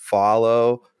is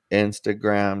follow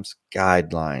Instagram's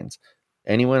guidelines.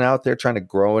 Anyone out there trying to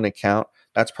grow an account,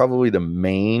 that's probably the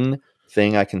main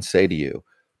thing I can say to you.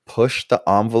 Push the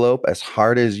envelope as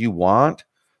hard as you want,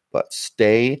 but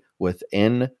stay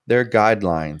within their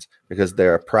guidelines, because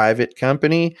they're a private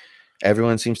company.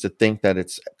 Everyone seems to think that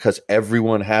it's because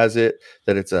everyone has it,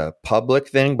 that it's a public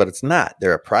thing, but it's not.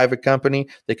 They're a private company.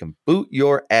 They can boot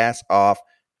your ass off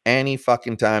any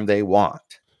fucking time they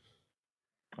want.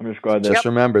 I'm just glad that. Just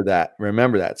remember that.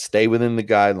 Remember that. Stay within the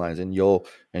guidelines, and you'll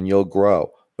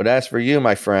grow. But as for you,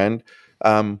 my friend,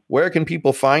 where can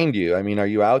people find you? I mean, are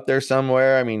you out there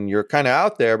somewhere? I mean, you're kind of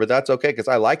out there, but that's okay, because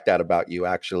I like that about you,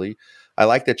 actually. I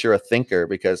like that you're a thinker,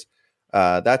 because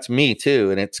that's me too.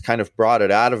 And it's kind of brought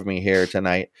it out of me here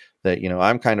tonight that,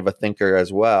 I'm kind of a thinker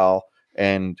as well.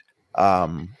 And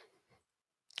it's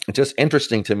just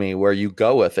interesting to me where you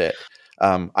go with it.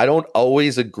 I don't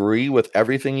always agree with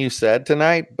everything you said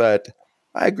tonight, but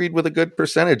I agreed with a good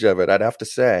percentage of it, I'd have to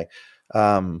say.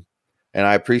 And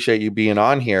I appreciate you being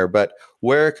on here, but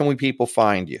where can people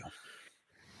find you?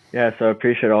 Yeah, so I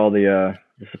appreciate all the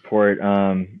support.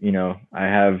 I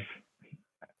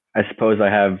suppose I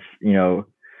have,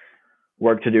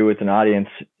 work to do with an audience,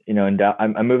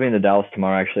 I'm moving to Dallas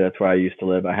tomorrow. Actually, that's where I used to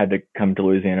live. I had to come to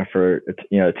Louisiana for, a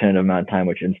tentative amount of time,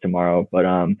 which ends tomorrow. But,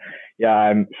 I'm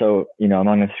on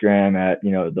Instagram at,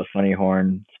 the Funny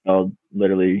Horn, spelled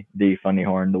literally the Funny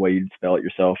Horn, the way you'd spell it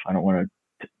yourself. I don't want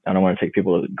to take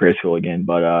people to grade school again,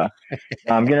 but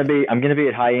I'm gonna be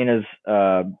at Hyenas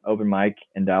open mic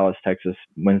in Dallas, Texas,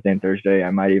 Wednesday and Thursday.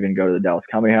 I might even go to the Dallas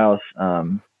Comedy House. I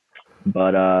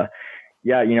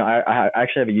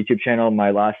actually have a YouTube channel. My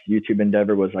last YouTube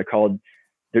endeavor was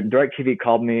DirecTV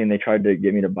called me and they tried to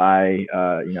get me to buy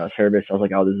a service. I was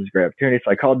like, oh, this is a great opportunity. So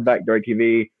I called back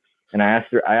DirecTV and I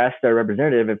asked their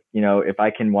representative if I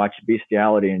can watch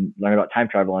Bestiality and learn about time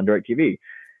travel on DirecTV.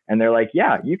 And they're like,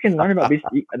 yeah, you can learn about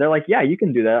they're like, yeah, you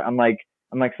can do that. I'm like,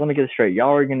 so let me get this straight.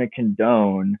 Y'all are going to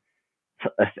condone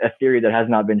a theory that has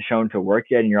not been shown to work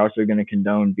yet. And you're also going to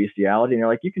condone bestiality. And they're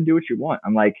like, you can do what you want.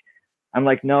 I'm like,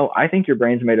 no, I think your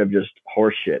brain's made of just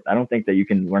horse shit. I don't think that you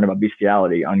can learn about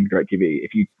bestiality on DirecTV.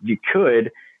 If you could,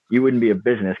 you wouldn't be a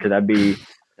business, because that'd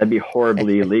be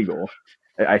horribly illegal.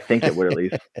 I think it would, at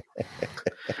least.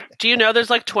 Do you know there's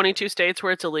like 22 states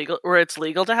where it's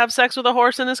legal to have sex with a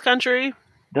horse in this country?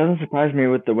 Doesn't surprise me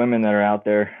with the women that are out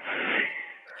there.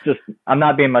 Just, I'm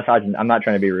not being misogynist. I'm not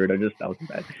trying to be rude. That was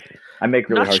bad. I make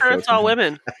really hard. Not sure it's all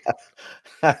women.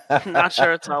 Not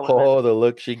sure it's all women. Oh, the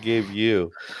look she gave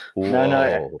you. Whoa.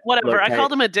 No. Whatever. Look, I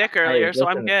called him a dick earlier, so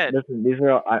I'm good. Listen, these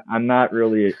are. I'm not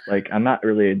really a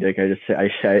dick. I just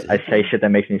say shit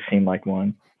that makes me seem like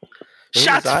one.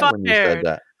 Shots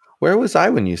fired. Where was I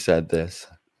when you said this?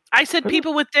 I said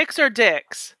people with dicks are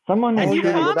dicks. Someone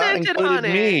commented on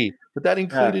me. But that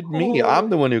included me. I'm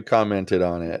the one who commented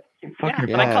on it. Yeah,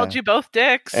 but I called you both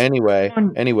dicks.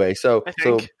 Anyway, so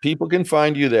people can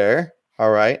find you there.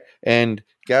 All right. And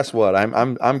guess what?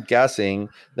 I'm guessing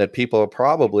that people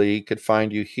probably could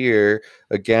find you here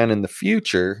again in the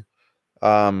future.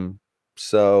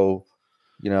 So,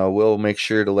 we'll make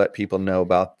sure to let people know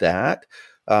about that.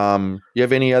 You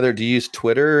have any other, do you use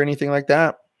Twitter or anything like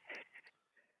that?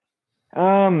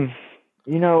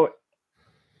 You know,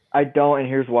 I don't, and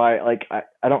here's why. Like,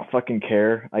 I don't fucking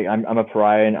care. Like, I'm a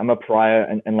pariah, and I'm a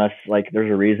pariah unless like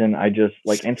there's a reason. I just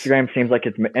like Instagram seems like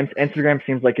it's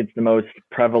the most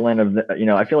prevalent of the. You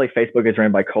know, I feel like Facebook is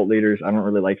ran by cult leaders. I don't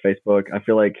really like Facebook. I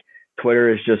feel like Twitter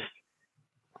is just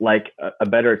like a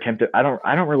better attempt. I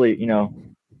don't really. You know,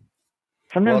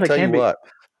 sometimes Well, I can be.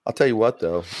 I'll tell you what,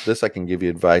 though. This I can give you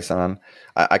advice on.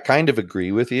 I kind of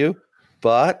agree with you,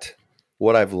 but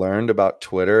what I've learned about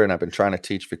Twitter, and I've been trying to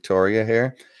teach Victoria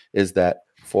here, is that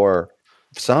for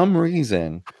some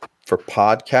reason, for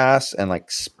podcasts and like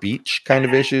speech kind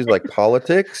of issues like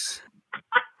politics,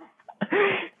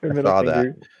 I saw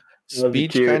that.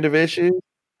 Speech kind of issues,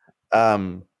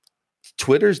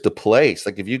 Twitter's the place.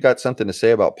 Like if you got something to say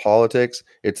about politics,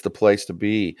 it's the place to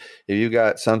be. If you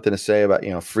got something to say about,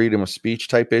 freedom of speech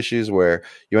type issues where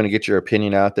you want to get your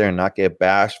opinion out there and not get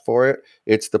bashed for it,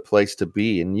 it's the place to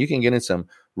be. And you can get in some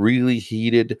really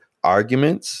heated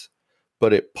arguments,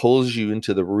 but it pulls you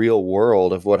into the real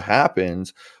world of what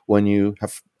happens when you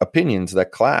have opinions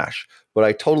that clash. But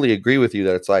I totally agree with you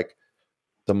that it's like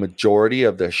the majority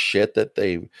of the shit that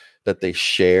they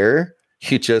share,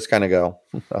 you just kind of go,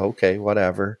 okay,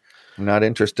 whatever. I'm not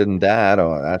interested in that.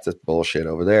 Oh, that's just bullshit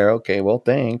over there. Okay, well,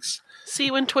 thanks.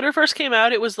 See, when Twitter first came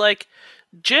out, it was like,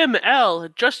 Jim L.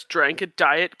 just drank a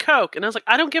Diet Coke. And I was like,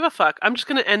 I don't give a fuck. I'm just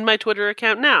going to end my Twitter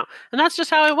account now. And that's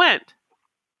just how I went.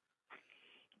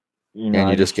 And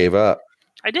you just gave up.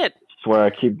 I did. Swear I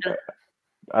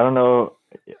don't know.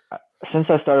 Since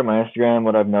I started my Instagram,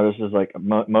 what I've noticed is like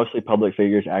mostly public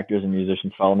figures, actors, and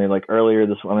musicians follow me. Like earlier,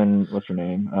 this woman, what's her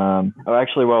name?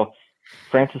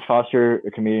 Francis Foster,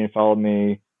 a comedian, followed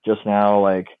me just now.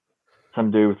 Like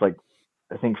some dude with like,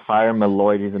 I think Fire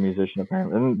Malloy, he's a musician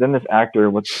apparently. And then this actor,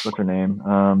 what's her name?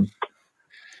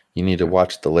 You need to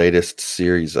watch the latest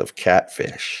series of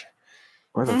Catfish.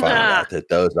 Find out that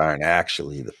those aren't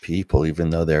actually the people, even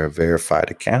though they're a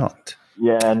verified account.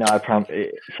 Yeah, no, I promise.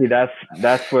 See,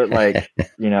 that's what like,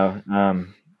 where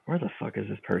the fuck is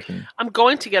this person? I'm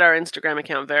going to get our Instagram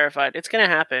account verified. It's going to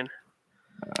happen.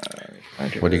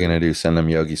 What are you going to do? Send them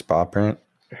Yogi's paw print?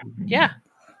 Yeah.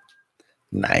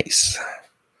 Nice.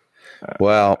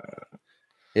 Well,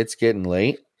 it's getting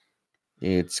late.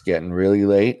 It's getting really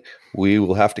late. We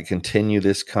will have to continue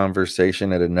this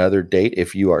conversation at another date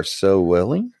if you are so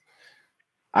willing.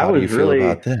 How do you feel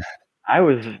about that?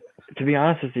 To be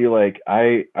honest with you, like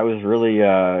I was really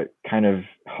kind of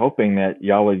hoping that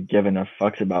y'all would give enough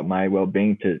fucks about my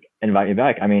well-being to invite me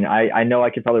back. I mean, I know I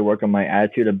could probably work on my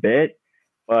attitude a bit,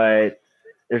 but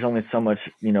there's only so much,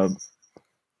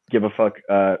 give a fuck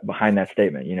behind that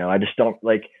statement. I just don't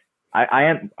like.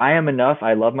 I am enough.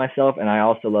 I love myself, and I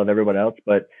also love everyone else.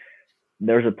 But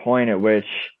there's a point at which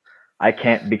I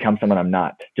can't become someone I'm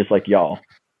not, just like y'all.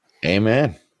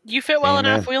 Amen. You fit well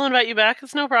enough. We'll invite you back.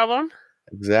 It's no problem.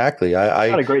 Exactly. I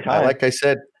had a great time. Like I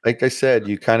said,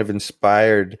 you kind of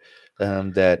inspired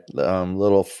that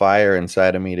little fire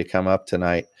inside of me to come up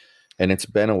tonight. And it's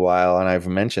been a while, and I've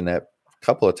mentioned that a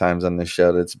couple of times on this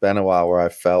show, that it's been a while where I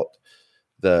felt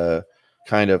the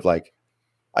kind of like,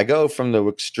 I go from the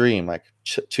extreme, like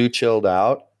too chilled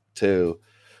out to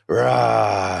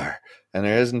rawr. And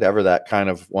there isn't ever that kind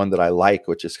of one that I like,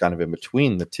 which is kind of in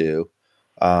between the two.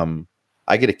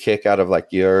 I get a kick out of like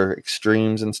your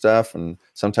extremes and stuff. And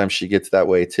sometimes she gets that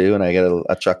way too. And I get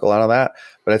a chuckle out of that,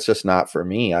 but it's just not for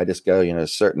me. I just go, a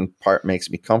certain part makes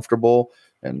me comfortable,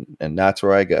 and that's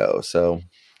where I go. So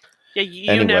yeah,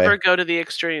 you never go to the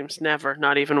extremes. Never,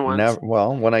 not even once. Never.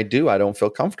 Well, when I do, I don't feel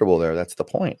comfortable there. That's the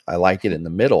point. I like it in the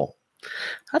middle.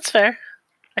 That's fair.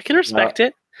 I can respect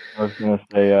it. I was going to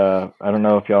say, I don't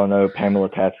know if y'all know Pamela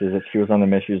Tatzes. She was on the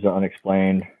Mysteries of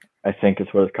Unexplained, I think is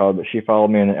what it's called. But she followed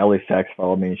me, and then Ellie Sachs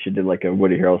followed me. And she did like a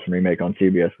Woody Harrelson remake on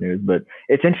CBS News. But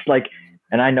it's interesting, like,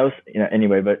 and I know,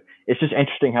 anyway. But it's just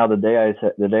interesting how the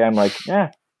day I'm like,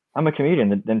 yeah, I'm a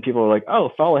comedian. Then people are like, oh,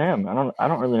 follow him. I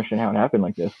don't really understand how it happened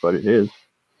like this, but it is.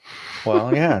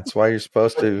 Well, yeah, it's why you're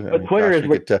supposed to. But Twitter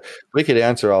we could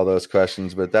answer all those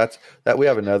questions, but that we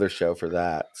have another show for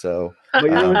that. So,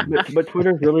 but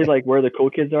Twitter's really like where the cool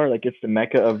kids are. Like it's the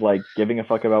mecca of like giving a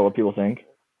fuck about what people think.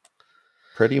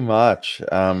 Pretty much.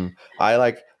 I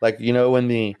like when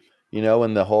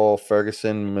the whole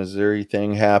Ferguson, Missouri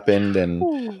thing happened,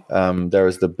 and there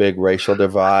was the big racial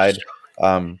divide.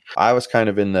 I was kind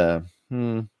of in the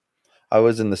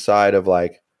side of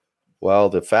like, well,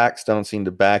 the facts don't seem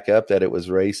to back up that it was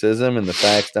racism, and the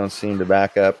facts don't seem to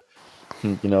back up,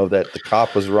 that the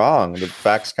cop was wrong. The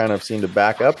facts kind of seem to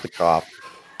back up the cop,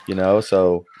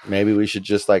 so maybe we should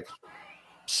just like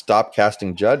stop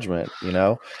casting judgment,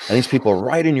 and these people are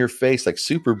right in your face, like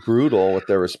super brutal with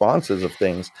their responses of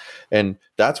things. And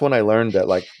that's when I learned that,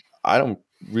 like, I don't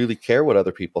really care what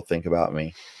other people think about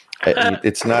me.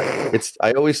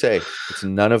 I always say it's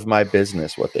none of my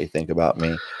business what they think about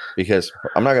me, because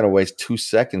I'm not going to waste 2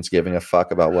 seconds giving a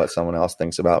fuck about what someone else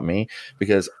thinks about me,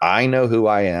 because I know who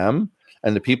I am,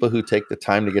 and the people who take the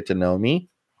time to get to know me,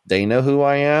 they know who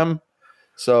I am.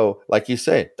 So like you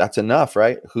say, that's enough,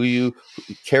 right?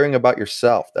 Caring about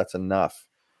yourself, that's enough.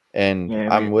 And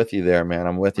I'm with you there, man.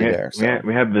 I'm with you there. So.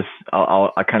 We have this,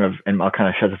 I'll kind of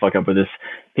shut the fuck up with this.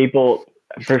 People,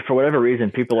 for whatever reason,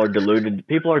 people are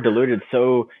deluded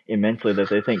so immensely that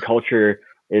they think culture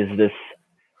is this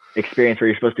experience where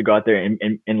you're supposed to go out there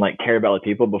and like care about the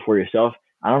people before yourself.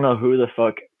 I don't know who the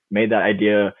fuck made that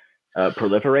idea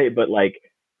proliferate, but like,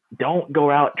 don't go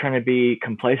out trying to be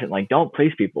complacent. Like, don't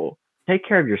please people. Take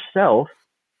care of yourself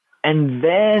and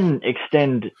then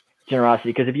extend generosity.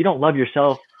 Because if you don't love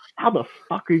yourself, how the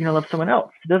fuck are you gonna love someone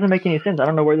else? It doesn't make any sense. I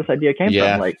don't know where this idea came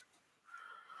from. Like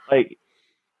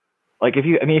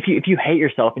if you hate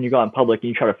yourself and you go out in public and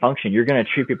you try to function, you're gonna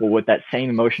treat people with that same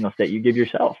emotional state you give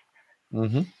yourself.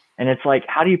 Mm-hmm. And it's like,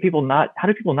 how do people not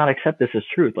accept this as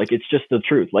truth? Like, it's just the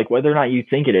truth. Like, whether or not you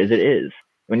think it is, it is.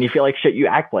 When you feel like shit, you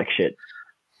act like shit.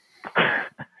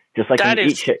 Just like when you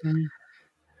eat shit.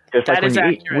 Just like when you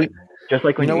eat. Just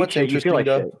like when you eat shit, you feel like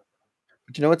shit.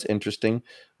 But you know what's interesting?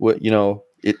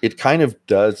 It kind of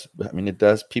does. I mean, it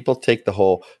does. People take the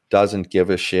whole doesn't give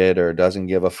a shit or doesn't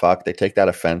give a fuck. They take that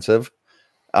offensive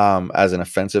as an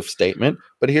offensive statement.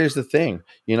 But here's the thing.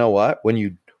 You know what?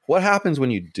 What happens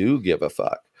when you do give a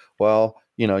fuck? Well,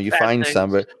 you find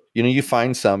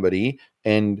somebody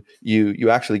and you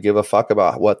actually give a fuck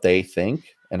about what they think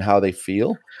and how they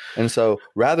feel. And so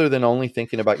rather than only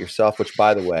thinking about yourself, which,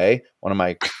 by the way, one of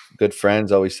my good friends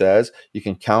always says, you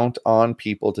can count on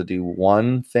people to do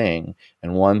one thing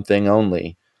and one thing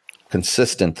only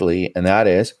consistently, and that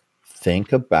is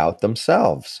think about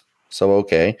themselves. So,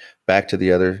 okay, back to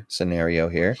the other scenario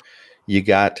here. You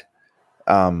got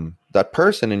that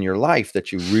person in your life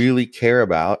that you really care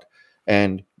about,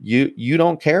 and you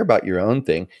don't care about your own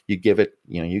thing. You give it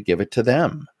to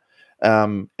them.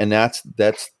 And that's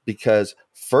because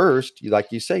first,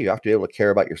 like you say, you have to be able to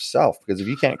care about yourself, because if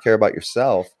you can't care about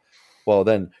yourself, well,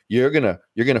 then you're going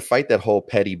to fight that whole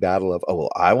petty battle of, oh,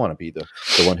 well, I want to be the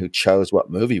one who chose what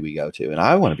movie we go to. And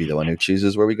I want to be the one who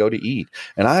chooses where we go to eat.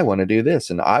 And I want to do this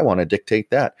and I want to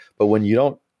dictate that. But when you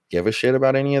don't give a shit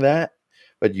about any of that,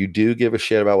 but you do give a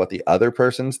shit about what the other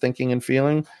person's thinking and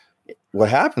feeling, what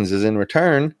happens is in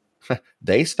return,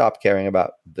 they stop caring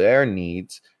about their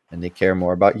needs and they care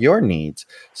more about your needs.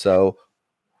 So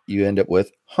you end up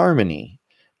with harmony.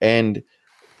 And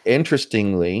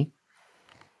interestingly,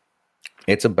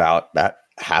 it's about that,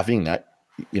 having that,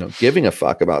 giving a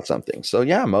fuck about something. So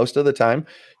yeah, most of the time,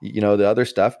 the other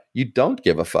stuff, you don't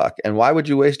give a fuck. And why would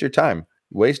you waste your time?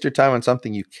 Waste your time on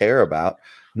something you care about,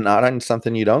 not on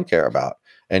something you don't care about.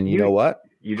 And you know what?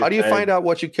 How do you find out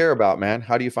what you care about, man?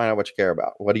 How do you find out what you care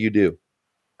about? What do you do?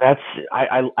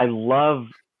 I love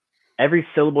every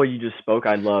syllable you just spoke.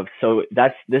 I love. So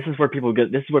this is where people get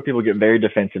very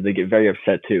defensive. They get very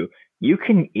upset too. You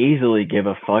can easily give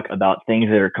a fuck about things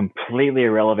that are completely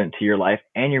irrelevant to your life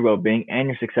and your well-being and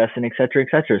your success and et cetera, et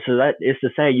cetera. So that is to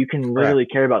say, you can literally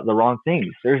care about the wrong things.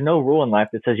 There's no rule in life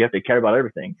that says you have to care about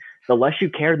everything. The less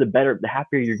you care, the better, the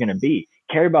happier you're going to be.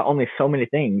 Care about only so many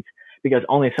things, because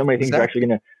only so many things are actually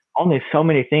only so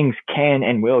many things can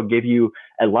and will give you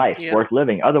a life worth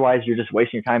living. Otherwise, you're just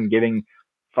wasting your time giving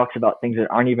fucks about things that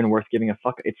aren't even worth giving a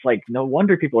fuck. It's like, no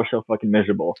wonder people are so fucking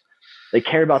miserable. They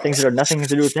care about things that are nothing to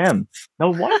do with them. No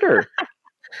wonder.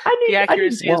 The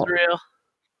accuracy is real.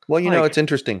 Well, it's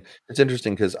interesting. It's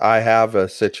interesting because I have a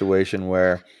situation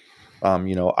where,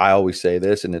 I always say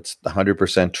this, and it's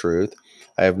 100% truth.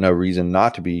 I have no reason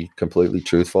not to be completely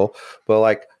truthful. But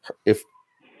like, if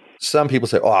some people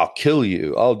say, "Oh, I'll kill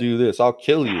you. I'll do this. I'll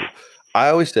kill you," I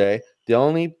always say the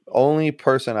only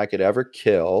person I could ever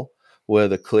kill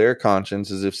with a clear conscience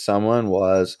is if someone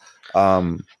was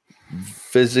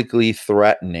physically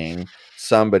threatening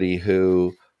somebody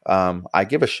who I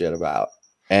give a shit about.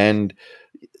 And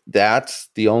that's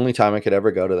the only time I could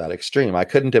ever go to that extreme. I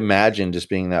couldn't imagine just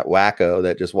being that wacko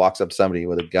that just walks up to somebody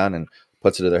with a gun and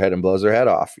puts it to their head and blows their head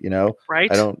off.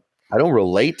 Right? I don't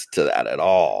relate to that at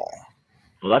all.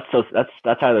 Well,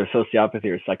 that's either sociopathy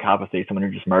or psychopathy. Someone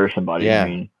who just murders somebody. Yeah.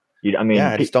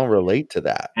 I just don't relate to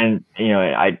that. And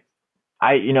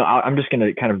I'm just going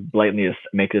to kind of blatantly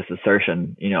make this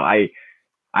assertion.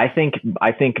 I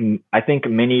think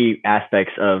many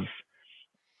aspects of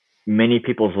many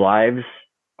people's lives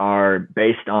are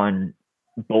based on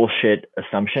bullshit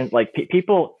assumptions. Like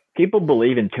people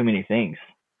believe in too many things.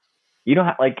 You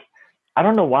don't like. I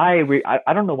don't know why we've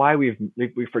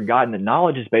forgotten that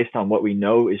knowledge is based on what we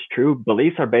know is true.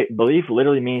 Belief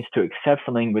literally means to accept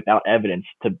something without evidence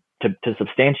to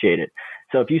substantiate it.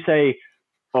 So if you say,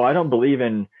 "Oh, I don't believe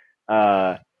in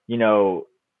X,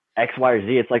 Y, or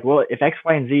Z," it's like, well, if X,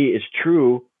 Y, and Z is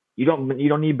true, you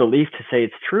don't need belief to say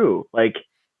it's true. Like,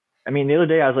 I mean, the other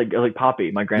day I was like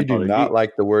Poppy, my grandfather. You do not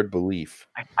like the word belief.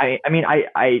 I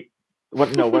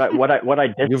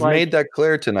dislike. You've made that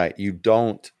clear tonight. You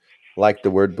don't like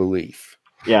the word belief.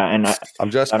 Yeah, and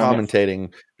I'm just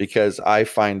commentating because I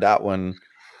find that one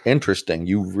interesting.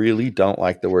 You really don't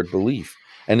like the word belief,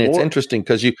 and it's interesting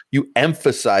because you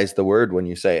emphasize the word when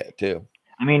you say it too.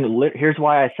 I mean, here's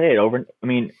why I say it over. I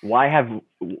mean, why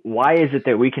is it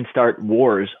that we can start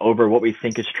wars over what we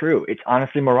think is true? It's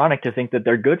honestly moronic to think that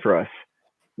they're good for us.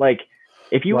 Like,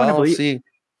 if you want to believe,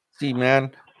 see,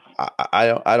 man,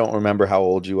 I don't remember how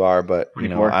old you are, but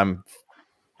 24.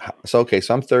 So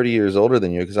I'm 30 years older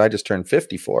than you because I just turned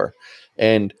 54,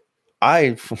 and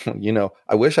I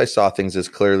wish I saw things as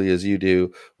clearly as you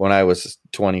do when I was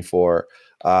 24.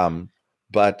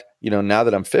 But now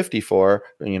that I'm 54,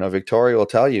 Victoria will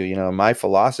tell you, my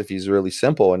philosophy is really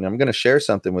simple, and I'm going to share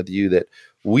something with you that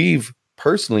we've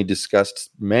personally discussed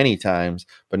many times,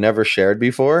 but never shared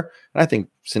before. And I think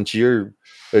since you're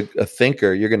a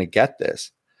thinker, you're going to get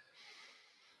this.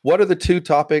 What are the two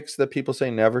topics that people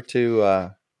say never to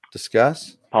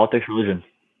discuss? Politics, religion.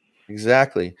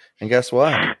 Exactly. And guess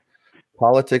what?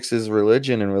 Politics is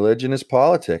religion and religion is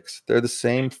politics. They're the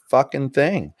same fucking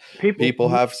thing. People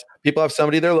have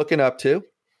somebody they're looking up to.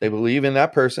 They believe in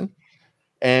that person.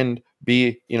 And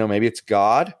maybe it's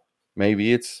God,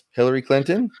 maybe it's Hillary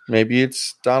Clinton, maybe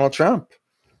it's Donald Trump.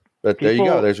 But there you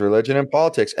go. There's religion and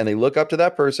politics. And they look up to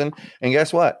that person. And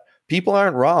guess what? People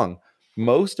aren't wrong.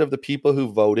 Most of the people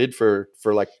who voted for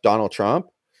like Donald Trump,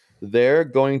 they're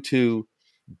going to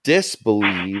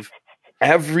disbelieve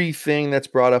everything that's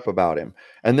brought up about him.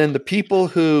 And then the people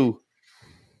who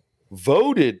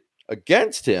voted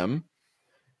against him,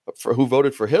 who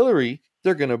voted for Hillary,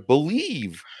 they're going to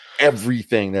believe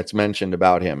everything that's mentioned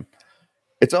about him.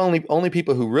 It's only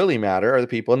people who really matter are the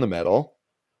people in the middle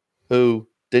who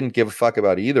didn't give a fuck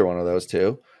about either one of those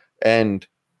two and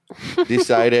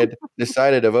decided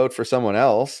to vote for someone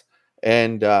else.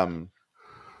 And,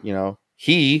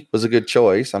 he was a good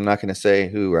choice. I'm not going to say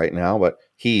who right now, but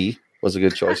he was a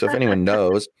good choice. So if anyone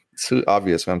knows, it's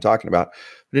obvious what I'm talking about.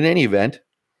 But in any event,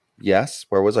 yes,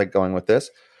 where was I going with this?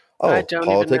 Oh,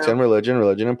 politics and religion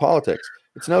and politics.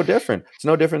 It's no different. It's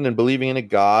no different than believing in a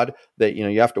God that,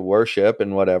 you have to worship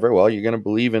and whatever. Well, you're going to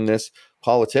believe in this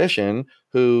politician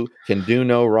who can do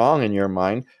no wrong in your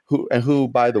mind, who,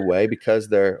 by the way, because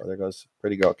there goes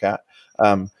pretty girl cat,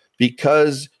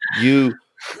 because you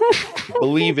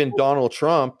believe in Donald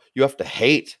Trump, you have to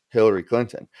hate Hillary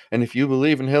Clinton. And if you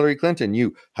believe in Hillary Clinton,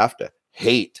 you have to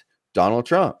hate Donald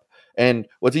Trump. And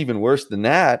what's even worse than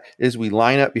that is we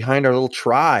line up behind our little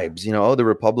tribes. The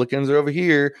Republicans are over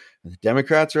here and the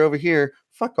Democrats are over here.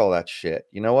 Fuck all that shit.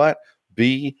 You know what?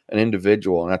 Be an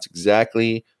individual. And that's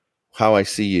exactly how I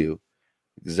see you.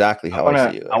 Exactly how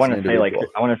I see you. I want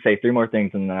to say three more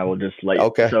things and then I will just let you.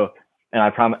 Okay. So, and I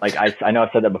promise, I know I've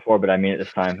said that before, but I mean it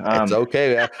this time. It's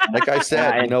okay. Like I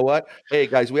said, you know what? Hey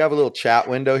guys, we have a little chat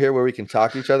window here where we can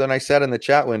talk to each other. And I said in the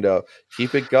chat window,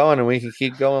 keep it going and we can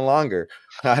keep going longer.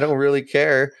 I don't really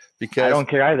care because I don't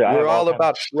care either. We're all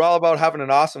about having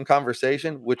an awesome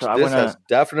conversation, which has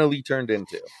definitely turned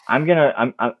into.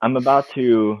 I'm about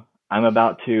to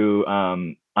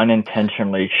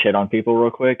unintentionally shit on people real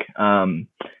quick.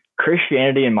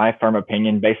 Christianity, in my firm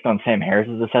opinion, based on Sam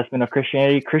Harris's assessment of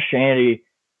Christianity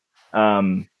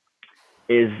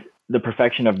is the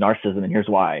perfection of narcissism, and here's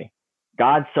why.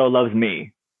 God so loves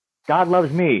me. God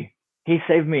loves me. He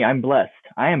saved me. I'm blessed.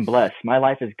 I am blessed. My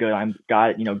life is good. I'm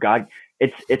God. God.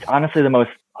 It's honestly the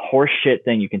most horseshit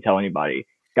thing you can tell anybody.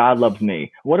 God loves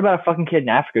me. What about a fucking kid in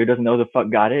Africa who doesn't know who the fuck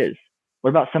God is? What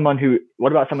about someone who's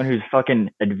fucking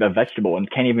a vegetable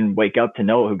and can't even wake up to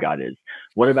know who God is?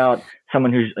 What about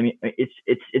someone who's,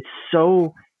 it's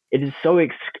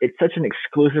such an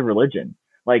exclusive religion.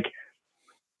 And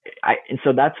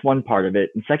so that's one part of it.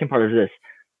 And second part is this: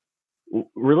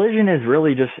 religion is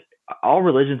really just, all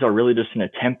religions are really just an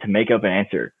attempt to make up an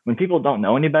answer. When people don't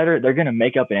know any better, they're going to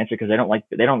make up an answer because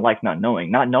they don't like not knowing.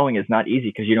 Not knowing is not easy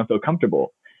because you don't feel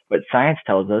comfortable. But science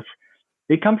tells us,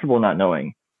 be comfortable not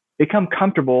knowing. Become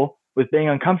comfortable with being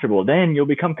uncomfortable. Then you'll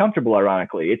become comfortable,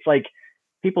 ironically. It's like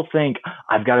people think,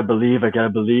 I've got to believe,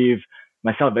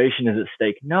 my salvation is at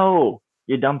stake. No,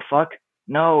 you dumb fuck.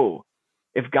 No.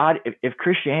 If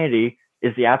Christianity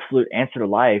is the absolute answer to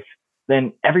life,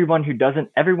 then everyone who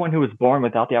was born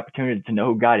without the opportunity to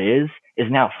know who God is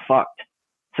now fucked.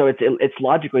 So it's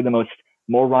logically the most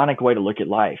moronic way to look at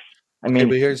life. I mean,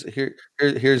 but here's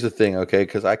the thing, okay?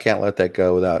 Because I can't let that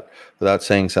go without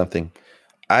saying something.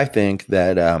 I think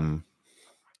that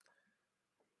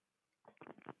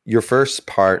your first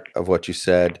part of what you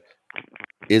said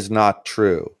is not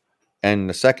true, and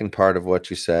the second part of what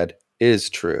you said is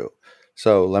true.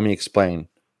 So let me explain.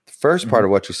 The first part of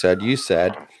what you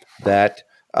said that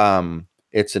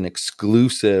it's an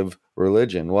exclusive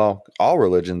religion. Well, all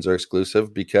religions are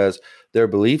exclusive because their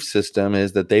belief system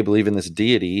is that they believe in this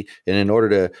deity, and in order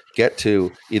to get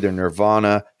to either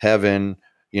nirvana, heaven,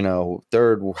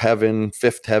 third heaven,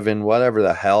 fifth heaven, whatever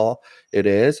the hell it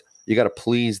is, you got to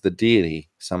please the deity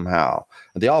somehow.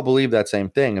 And they all believe that same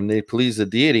thing, and they please the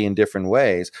deity in different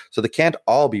ways. So they can't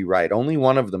all be right. Only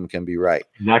one of them can be right.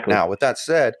 Exactly. Now, with that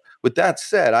said,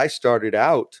 I started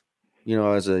out,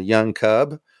 as a young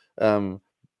cub.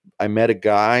 I met a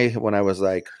guy when I was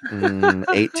like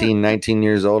 18, 19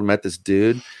 years old, met this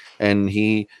dude, and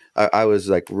I was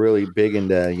like really big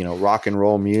into, rock and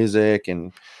roll music,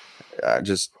 and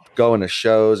just going to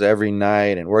shows every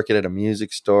night and working at a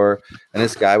music store. And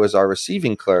this guy was our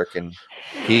receiving clerk, and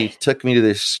he took me to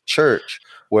this church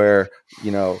where,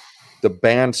 the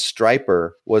band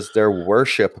Striper was their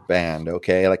worship band.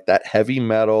 Okay. Like that heavy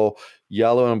metal,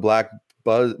 yellow and black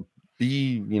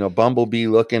bumblebee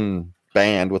looking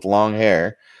band with long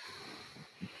hair.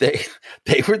 They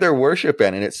were their worship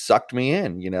band, and it sucked me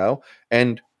in,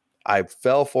 and I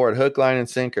fell for it hook, line, and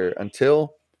sinker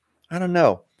until, I don't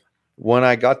know, when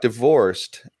I got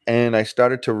divorced and I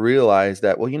started to realize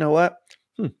that, well, you know what?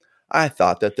 I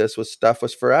thought that this stuff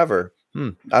was forever.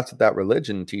 That's what that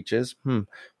religion teaches.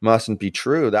 Mustn't be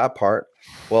true, that part.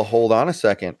 Well, hold on a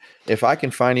second. If I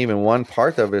can find even one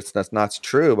part of it that's not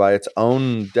true by its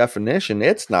own definition,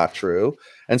 it's not true.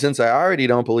 And since I already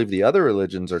don't believe the other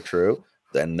religions are true,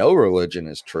 then no religion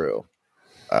is true.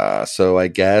 So I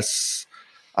guess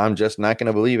I'm just not going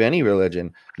to believe any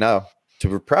religion. Now,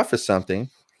 to preface something,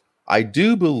 I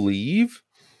do believe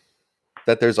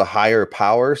that there's a higher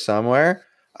power somewhere,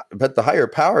 but the higher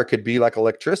power could be like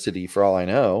electricity for all I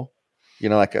know,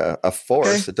 like a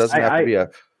force. Okay. It doesn't have to be a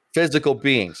physical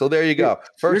being. So there you go.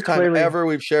 First time ever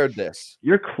we've shared this.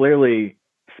 You're clearly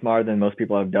smarter than most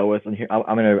people I've dealt with. And here, I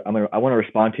want to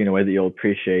respond to you in a way that you'll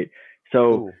appreciate.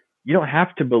 So you don't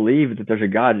have to believe that there's a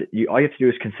God. All you have to do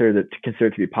is consider it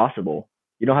to be possible.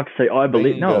 You don't have to say, "Oh, I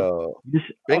believe." Bingo. No,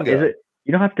 Bingo. Is it?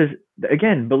 You don't have to.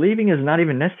 Again, believing is not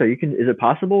even necessary. Is it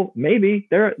possible? Maybe.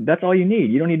 That's all you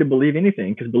need. You don't need to believe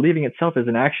anything, because believing itself is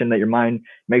an action that your mind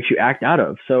makes you act out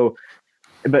of. So,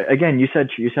 but again, you said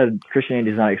Christianity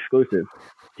is not exclusive.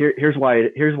 Here's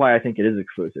why I think it is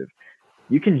exclusive.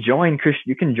 You can join Christians.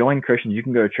 You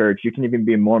can go to church. You can even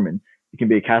be a Mormon. You can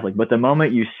be a Catholic. But the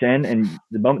moment you sin,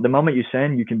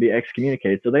 you can be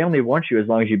excommunicated. So they only want you as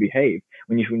long as you behave.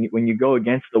 When you go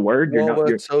against the word,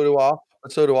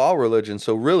 so do all religions.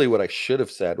 So really what I should have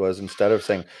said was, instead of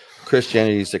saying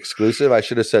Christianity is exclusive, I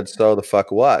should have said, so the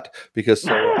fuck what? Because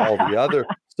so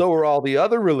are all the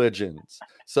other religions.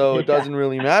 So it doesn't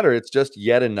really matter. It's just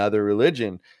yet another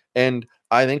religion. And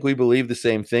I think we believe the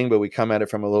same thing, but we come at it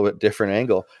from a little bit different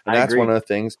angle. And that's one of the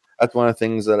things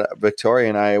that Victoria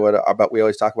and I we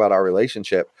always talk about our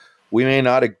relationship. We may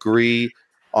not agree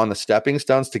on the stepping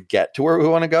stones to get to where we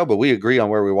want to go, but we agree on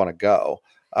where we want to go.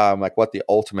 Like what the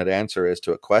ultimate answer is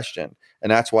to a question.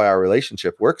 And that's why our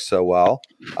relationship works so well.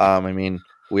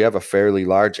 We have a fairly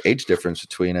large age difference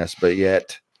between us, but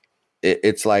yet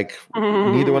it's like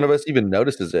neither one of us even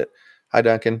notices it. Hi,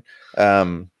 Duncan.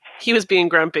 He was being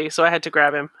grumpy, so I had to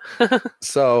grab him.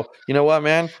 So, you know what,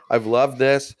 man? I've loved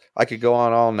this. I could go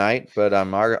on all night, but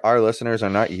our listeners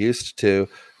are not used to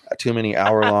too many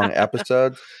hour-long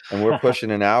episodes, and we're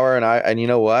pushing an hour. And you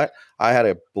know what? I had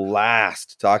a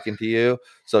blast talking to you.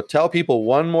 So tell people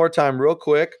one more time, real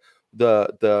quick,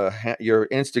 your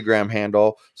Instagram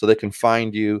handle, so they can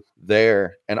find you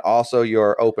there, and also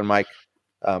your open mic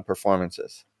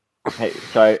performances. Hey,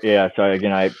 sorry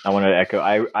again, I want to echo.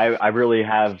 I really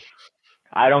have.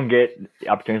 I don't get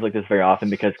opportunities like this very often,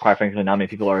 because quite frankly, not many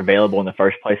people are available in the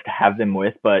first place to have them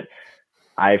with. But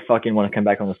I fucking want to come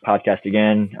back on this podcast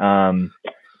again.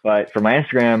 But for my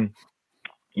Instagram,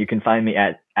 you can find me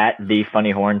at the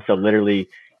funny horn. So literally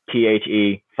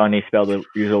THE funny spelled the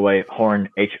usual way, horn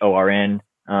HORN.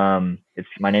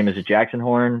 My name is Jackson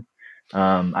Horn.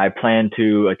 I plan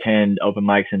to attend open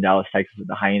mics in Dallas, Texas at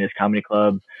the Hyenas Comedy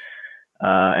Club.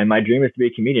 And my dream is to be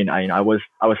a comedian. I was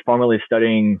formerly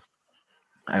studying.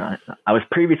 I was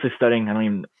previously studying. I don't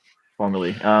even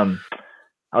formally.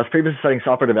 I was previously studying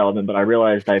software development, but I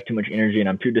realized I have too much energy and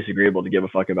I'm too disagreeable to give a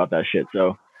fuck about that shit.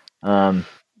 So,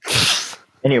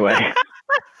 anyway.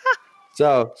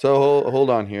 So hold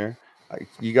on here.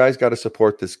 You guys got to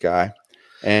support this guy.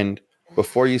 And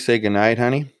before you say goodnight,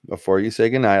 honey,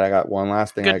 I got one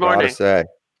last thing I got to say.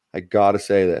 I got to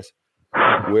say this.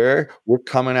 We're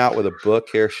coming out with a book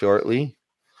here shortly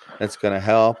that's going to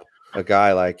help a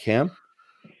guy like him.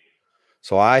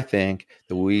 So I think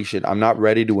that we should, I'm not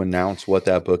ready to announce what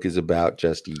that book is about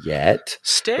just yet.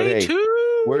 Stay tuned.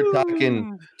 We're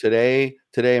talking today.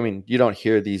 I mean, you don't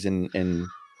hear these in the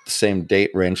same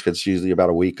date range because it's usually about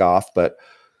a week off, but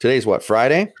today's what,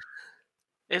 Friday?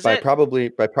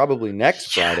 Probably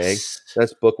next Friday,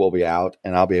 this book will be out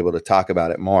and I'll be able to talk about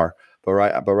it more. But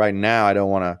right now I don't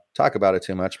want to talk about it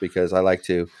too much because I like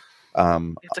to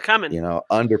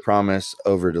under promise,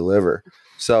 over deliver.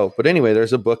 So, but anyway,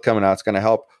 there's a book coming out. It's going to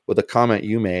help with a comment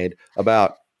you made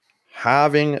about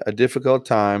having a difficult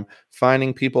time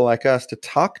finding people like us to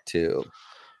talk to.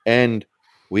 And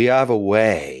we have a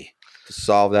way to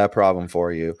solve that problem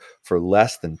for you for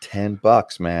less than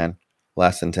 $10, man.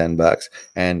 Less than $10.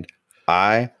 And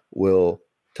I will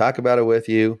talk about it with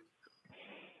you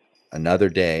another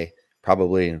day,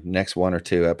 probably next 1 or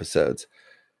 2 episodes.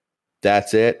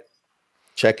 That's it.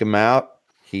 Check him out.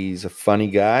 He's a funny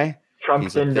guy. Trump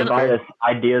didn't divide us.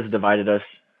 Ideas divided us.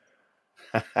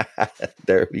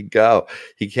 There we go.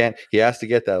 He has to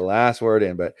get that last word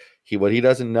in, but what he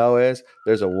doesn't know is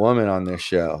there's a woman on this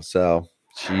show. So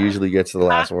she usually gets the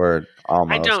last word.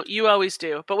 Almost. I don't. You always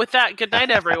do. But with that, good night,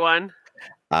 everyone.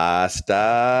 Hasta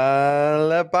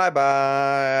la bye-bye.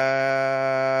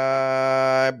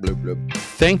 Bloop, bloop.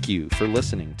 Thank you for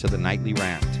listening to the Nightly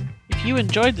Rant. If you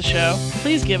enjoyed the show,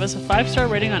 please give us a 5-star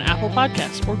rating on Apple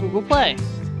Podcasts or Google Play.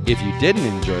 If you didn't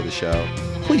enjoy the show,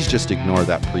 please just ignore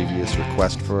that previous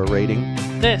request for a rating.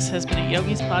 This has been a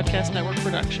Yogi's Podcast Network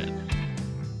production.